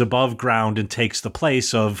comes above ground and takes the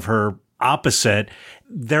place of her opposite,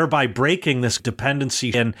 thereby breaking this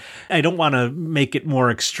dependency. And I don't want to make it more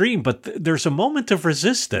extreme, but there's a moment of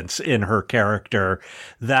resistance in her character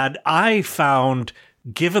that I found,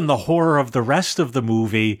 given the horror of the rest of the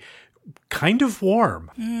movie, kind of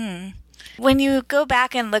warm. When you go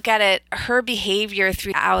back and look at it, her behavior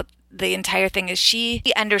throughout the entire thing is she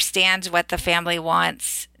understands what the family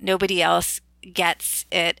wants. Nobody else gets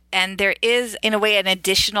it. And there is, in a way, an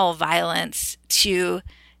additional violence to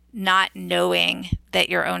not knowing that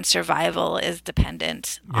your own survival is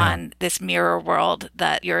dependent on this mirror world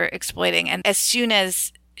that you're exploiting. And as soon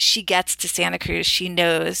as she gets to Santa Cruz, she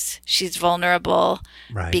knows she's vulnerable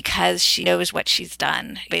because she knows what she's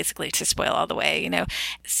done, basically, to spoil all the way,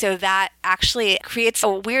 So that actually creates a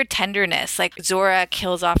weird tenderness. Like Zora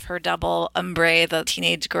kills off her double, Umbre, the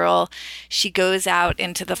teenage girl. She goes out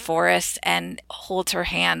into the forest and holds her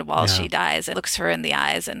hand while she dies. It looks her in the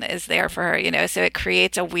eyes and is there for her, So it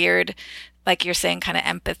creates a weird, like you're saying, kind of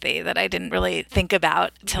empathy that I didn't really think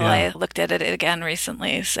about till I looked at it again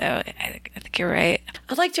recently. So I think you're right.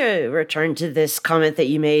 I'd like to return to this comment that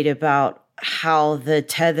you made about how the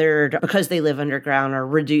tethered, because they live underground, are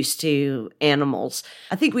reduced to animals.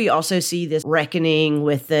 I think we also see this reckoning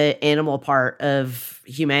with the animal part of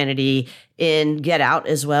humanity in Get Out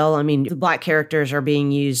as well. I mean, the Black characters are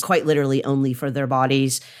being used quite literally only for their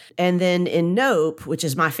bodies. And then in Nope, which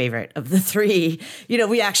is my favorite of the three,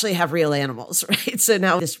 we actually have real animals, right? So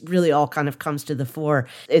now this really all kind of comes to the fore.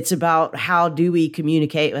 It's about how do we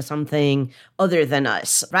communicate with something other than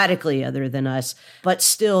us, radically other than us, but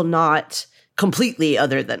still not completely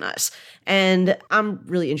other than us. And I'm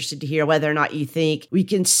really interested to hear whether or not you think we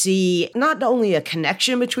can see not only a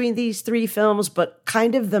connection between these three films, but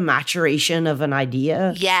kind of the maturation of an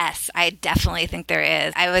idea. Yes, I definitely think there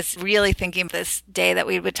is. I was really thinking this day that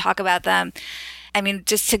we would talk about them. I mean,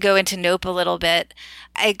 just to go into Nope a little bit,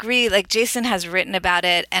 I agree, like Jason has written about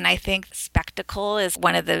it, and I think spectacle is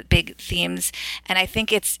one of the big themes. And I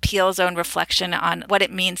think it's Peele's own reflection on what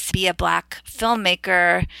it means to be a Black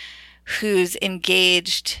filmmaker who's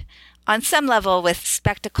engaged on some level with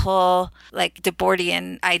spectacle, like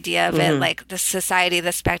Debordian idea of it, like the society,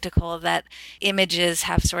 the spectacle, that images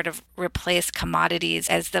have sort of replaced commodities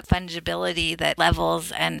as the fungibility that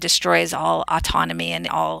levels and destroys all autonomy and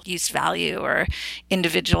all use value or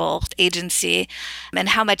individual agency. And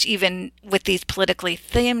how much even with these politically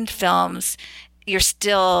themed films, you're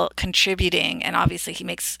still contributing. And obviously he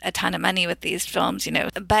makes a ton of money with these films,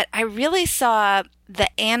 But I really saw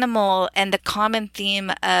the animal and the common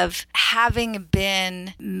theme of having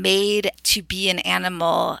been made to be an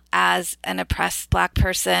animal as an oppressed Black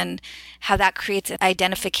person, how that creates an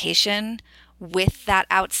identification with that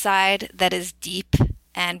outside that is deep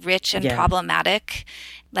and rich and problematic.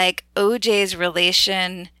 Like OJ's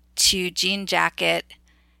relation to Jean Jacket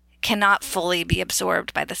cannot fully be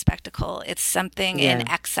absorbed by the spectacle. It's something in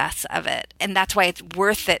excess of it. And that's why it's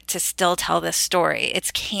worth it to still tell this story.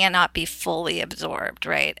 It cannot be fully absorbed,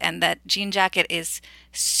 right? And that Jean Jacket is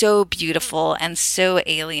so beautiful and so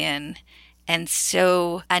alien and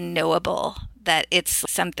so unknowable that it's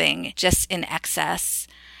something just in excess.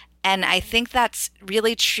 And I think that's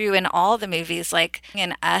really true in all the movies. Like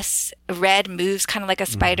in Us, Red moves kind of like a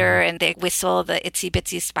spider and they whistle, the itsy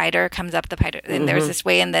bitsy spider comes up the spider. And there's this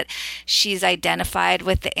way in that she's identified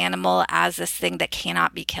with the animal as this thing that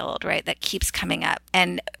cannot be killed, right? That keeps coming up.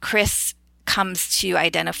 And Chris comes to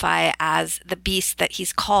identify as the beast that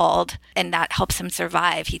he's called, and that helps him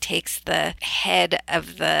survive. He takes the head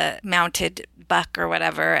of the mounted buck or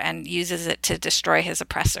whatever and uses it to destroy his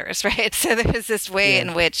oppressors, right? So there's this way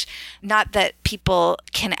in which, not that people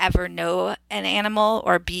can ever know an animal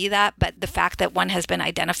or be that, but the fact that one has been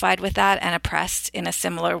identified with that and oppressed in a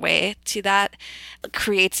similar way to that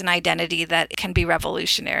creates an identity that can be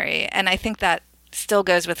revolutionary. And I think that still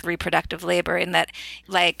goes with reproductive labor in that,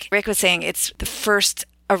 like Rick was saying, it's the first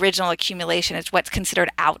original accumulation. It's what's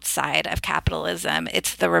considered outside of capitalism.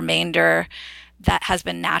 It's the remainder that has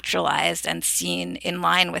been naturalized and seen in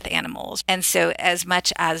line with animals. And so as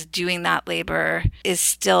much as doing that labor is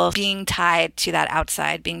still being tied to that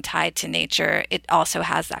outside, being tied to nature, it also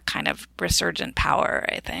has that kind of resurgent power,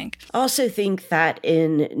 I think. I also think that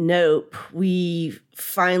in Nope, we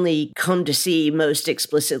finally come to see most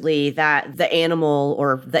explicitly that the animal,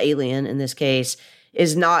 or the alien in this case,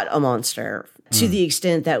 is not a monster. To the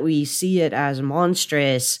extent that we see it as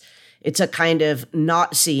monstrous, it's a kind of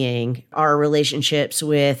not seeing our relationships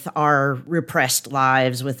with our repressed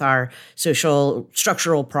lives, with our social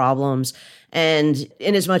structural problems. And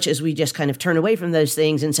in as much as we just kind of turn away from those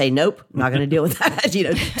things and say, nope, I'm not going to deal with that,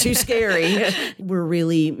 too scary, we're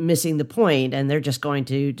really missing the point, and they're just going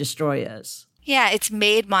to destroy us. Yeah, it's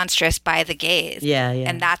made monstrous by the gaze. Yeah.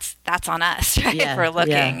 And that's on us, right? For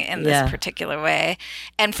looking in this particular way.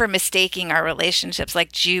 And for mistaking our relationships.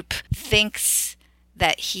 Like Jupe thinks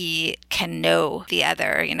that he can know the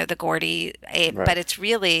other, the Gordy ape, Right. but it's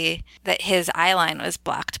really that his eye line was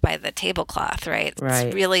blocked by the tablecloth, right? Right.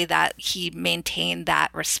 It's really that he maintained that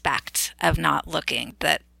respect of not looking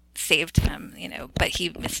that saved him, but he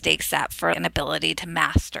mistakes that for an ability to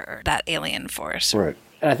master that alien force. Right.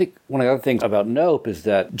 And I think one of the other things about Nope is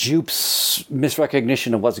that Jupe's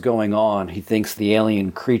misrecognition of what's going on. He thinks the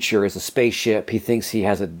alien creature is a spaceship. He thinks he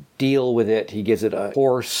has a deal with it. He gives it a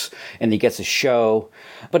horse and he gets a show.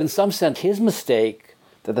 But in some sense, his mistake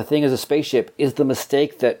that the thing is a spaceship is the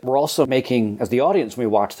mistake that we're also making as the audience when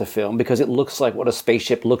we watch the film, because it looks like what a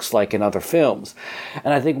spaceship looks like in other films.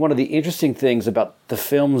 And I think one of the interesting things about the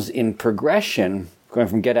films in progression, going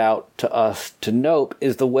from Get Out to Us to Nope,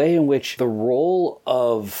 is the way in which the role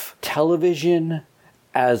of television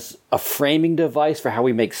as a framing device for how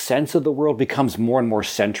we make sense of the world becomes more and more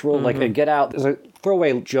central. Like in Get Out, there's a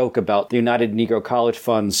throwaway joke about the United Negro College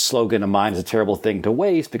Fund's slogan, "A mind is a terrible thing to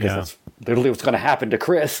waste," because that's literally what's going to happen to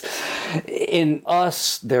Chris. In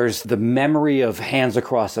Us, there's the memory of Hands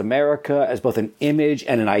Across America as both an image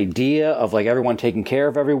and an idea of like everyone taking care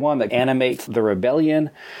of everyone that animates the rebellion.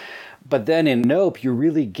 But then in Nope, you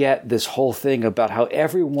really get this whole thing about how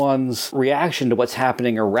everyone's reaction to what's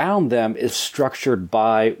happening around them is structured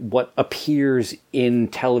by what appears in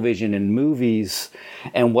television and movies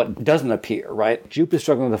and what doesn't appear, right? Jupe is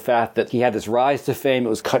struggling with the fact that he had this rise to fame. It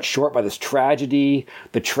was cut short by this tragedy.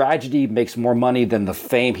 The tragedy makes more money than the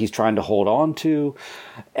fame he's trying to hold on to.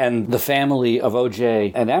 And the family of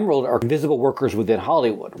OJ and Emerald are invisible workers within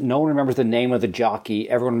Hollywood. No one remembers the name of the jockey.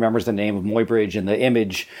 Everyone remembers the name of Muybridge and the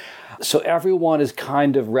image. So everyone is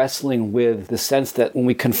kind of wrestling with the sense that when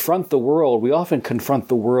we confront the world, we often confront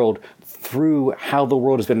the world through how the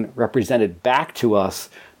world has been represented back to us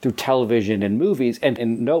through television and movies.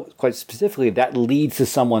 And Nope, quite specifically, that leads to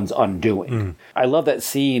someone's undoing. I love that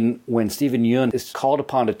scene when Stephen Yeun is called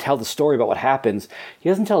upon to tell the story about what happens. He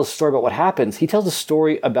doesn't tell a story about what happens. He tells a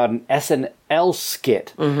story about an SNL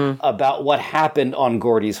skit about what happened on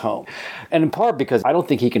Gordy's home. And in part because I don't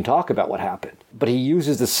think he can talk about what happened. But he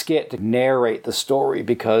uses the skit to narrate the story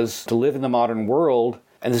because to live in the modern world,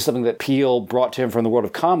 and this is something that Peele brought to him from the world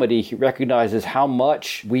of comedy, he recognizes how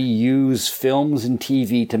much we use films and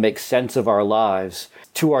TV to make sense of our lives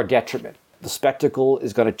to our detriment. The spectacle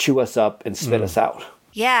is going to chew us up and spit us out.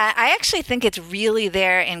 Yeah, I actually think it's really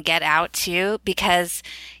there in Get Out, too, because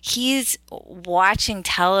he's watching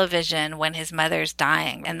television when his mother's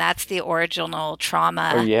dying, and that's the original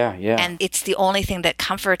trauma. Oh, yeah. And it's the only thing that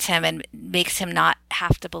comforts him and makes him not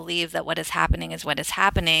have to believe that what is happening is what is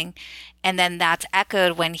happening. And then that's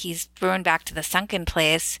echoed when he's thrown back to the sunken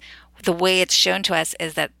place. The way it's shown to us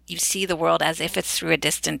is that you see the world as if it's through a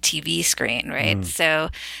distant TV screen, right? So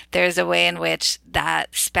there's a way in which that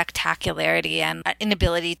spectacularity and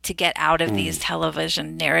inability to get out of these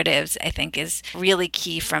television narratives, I think, is really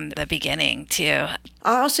key from the beginning, too.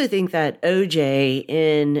 I also think that OJ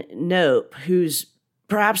in Nope, who's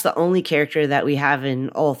perhaps the only character that we have in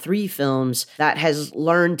all three films that has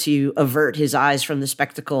learned to avert his eyes from the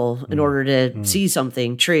spectacle in order to see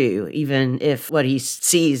something true, even if what he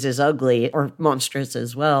sees is ugly or monstrous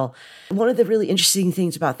as well. One of the really interesting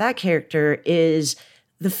things about that character is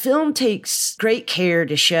the film takes great care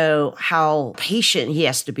to show how patient he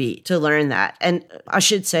has to be to learn that. And I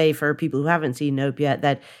should say for people who haven't seen Nope yet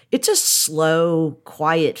that it's a slow,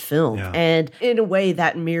 quiet film. Yeah. And in a way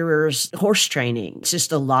that mirrors horse training. It's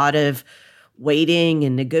just a lot of waiting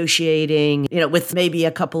and negotiating, with maybe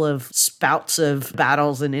a couple of spouts of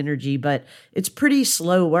battles and energy, but it's pretty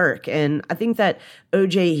slow work. And I think that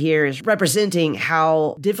OJ here is representing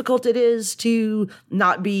how difficult it is to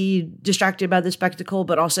not be distracted by the spectacle,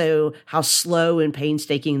 but also how slow and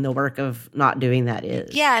painstaking the work of not doing that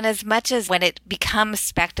is. Yeah, and as much as when it becomes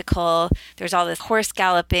spectacle, there's all this horse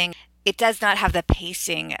galloping, it does not have the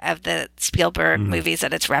pacing of the Spielberg movies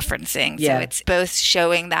that it's referencing. Yeah. So it's both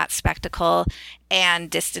showing that spectacle and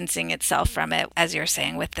distancing itself from it, as you're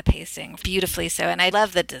saying, with the pacing. Beautifully so. And I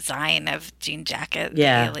love the design of Jean Jacket, the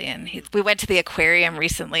alien. We went to the aquarium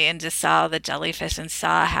recently and just saw the jellyfish and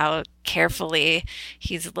saw how carefully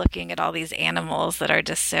he's looking at all these animals that are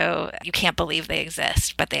just so, you can't believe they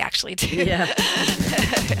exist, but they actually do. Yeah.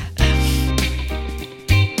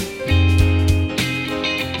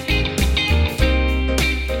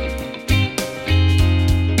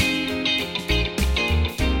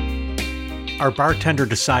 Our bartender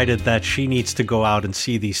decided that she needs to go out and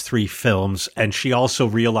see these three films, and she also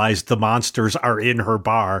realized the monsters are in her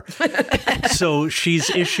bar. So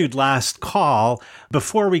she's issued last call,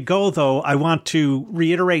 Before we go, though, I want to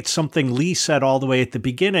reiterate something Lee said all the way at the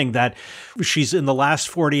beginning, that she's in the last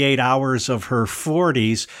 48 hours of her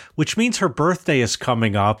 40s, which means her birthday is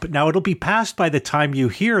coming up. Now, it'll be past by the time you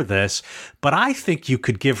hear this, but I think you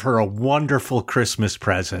could give her a wonderful Christmas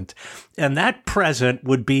present. And that present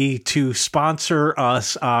would be to sponsor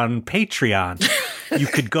us on Patreon. You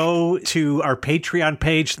could go to our Patreon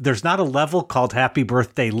page. There's not a level called Happy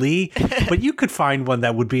Birthday Lee, but you could find one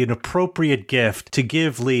that would be an appropriate gift to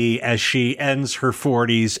give Lee as she ends her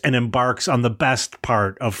 40s and embarks on the best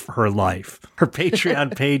part of her life. Her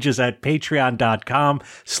Patreon page is at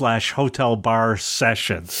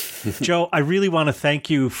patreon.com/hotelbarsessions. Joe, I really want to thank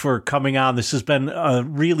you for coming on. This has been a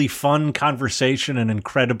really fun conversation and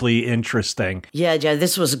incredibly interesting. Yeah, Joe,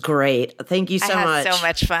 this was great. Thank you so much. I had so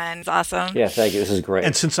much fun. It's awesome. Yeah, thank you. This is great.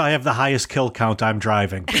 And since I have the highest kill count, I'm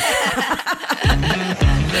driving. Bye,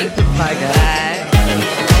 guys.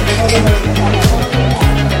 Bye.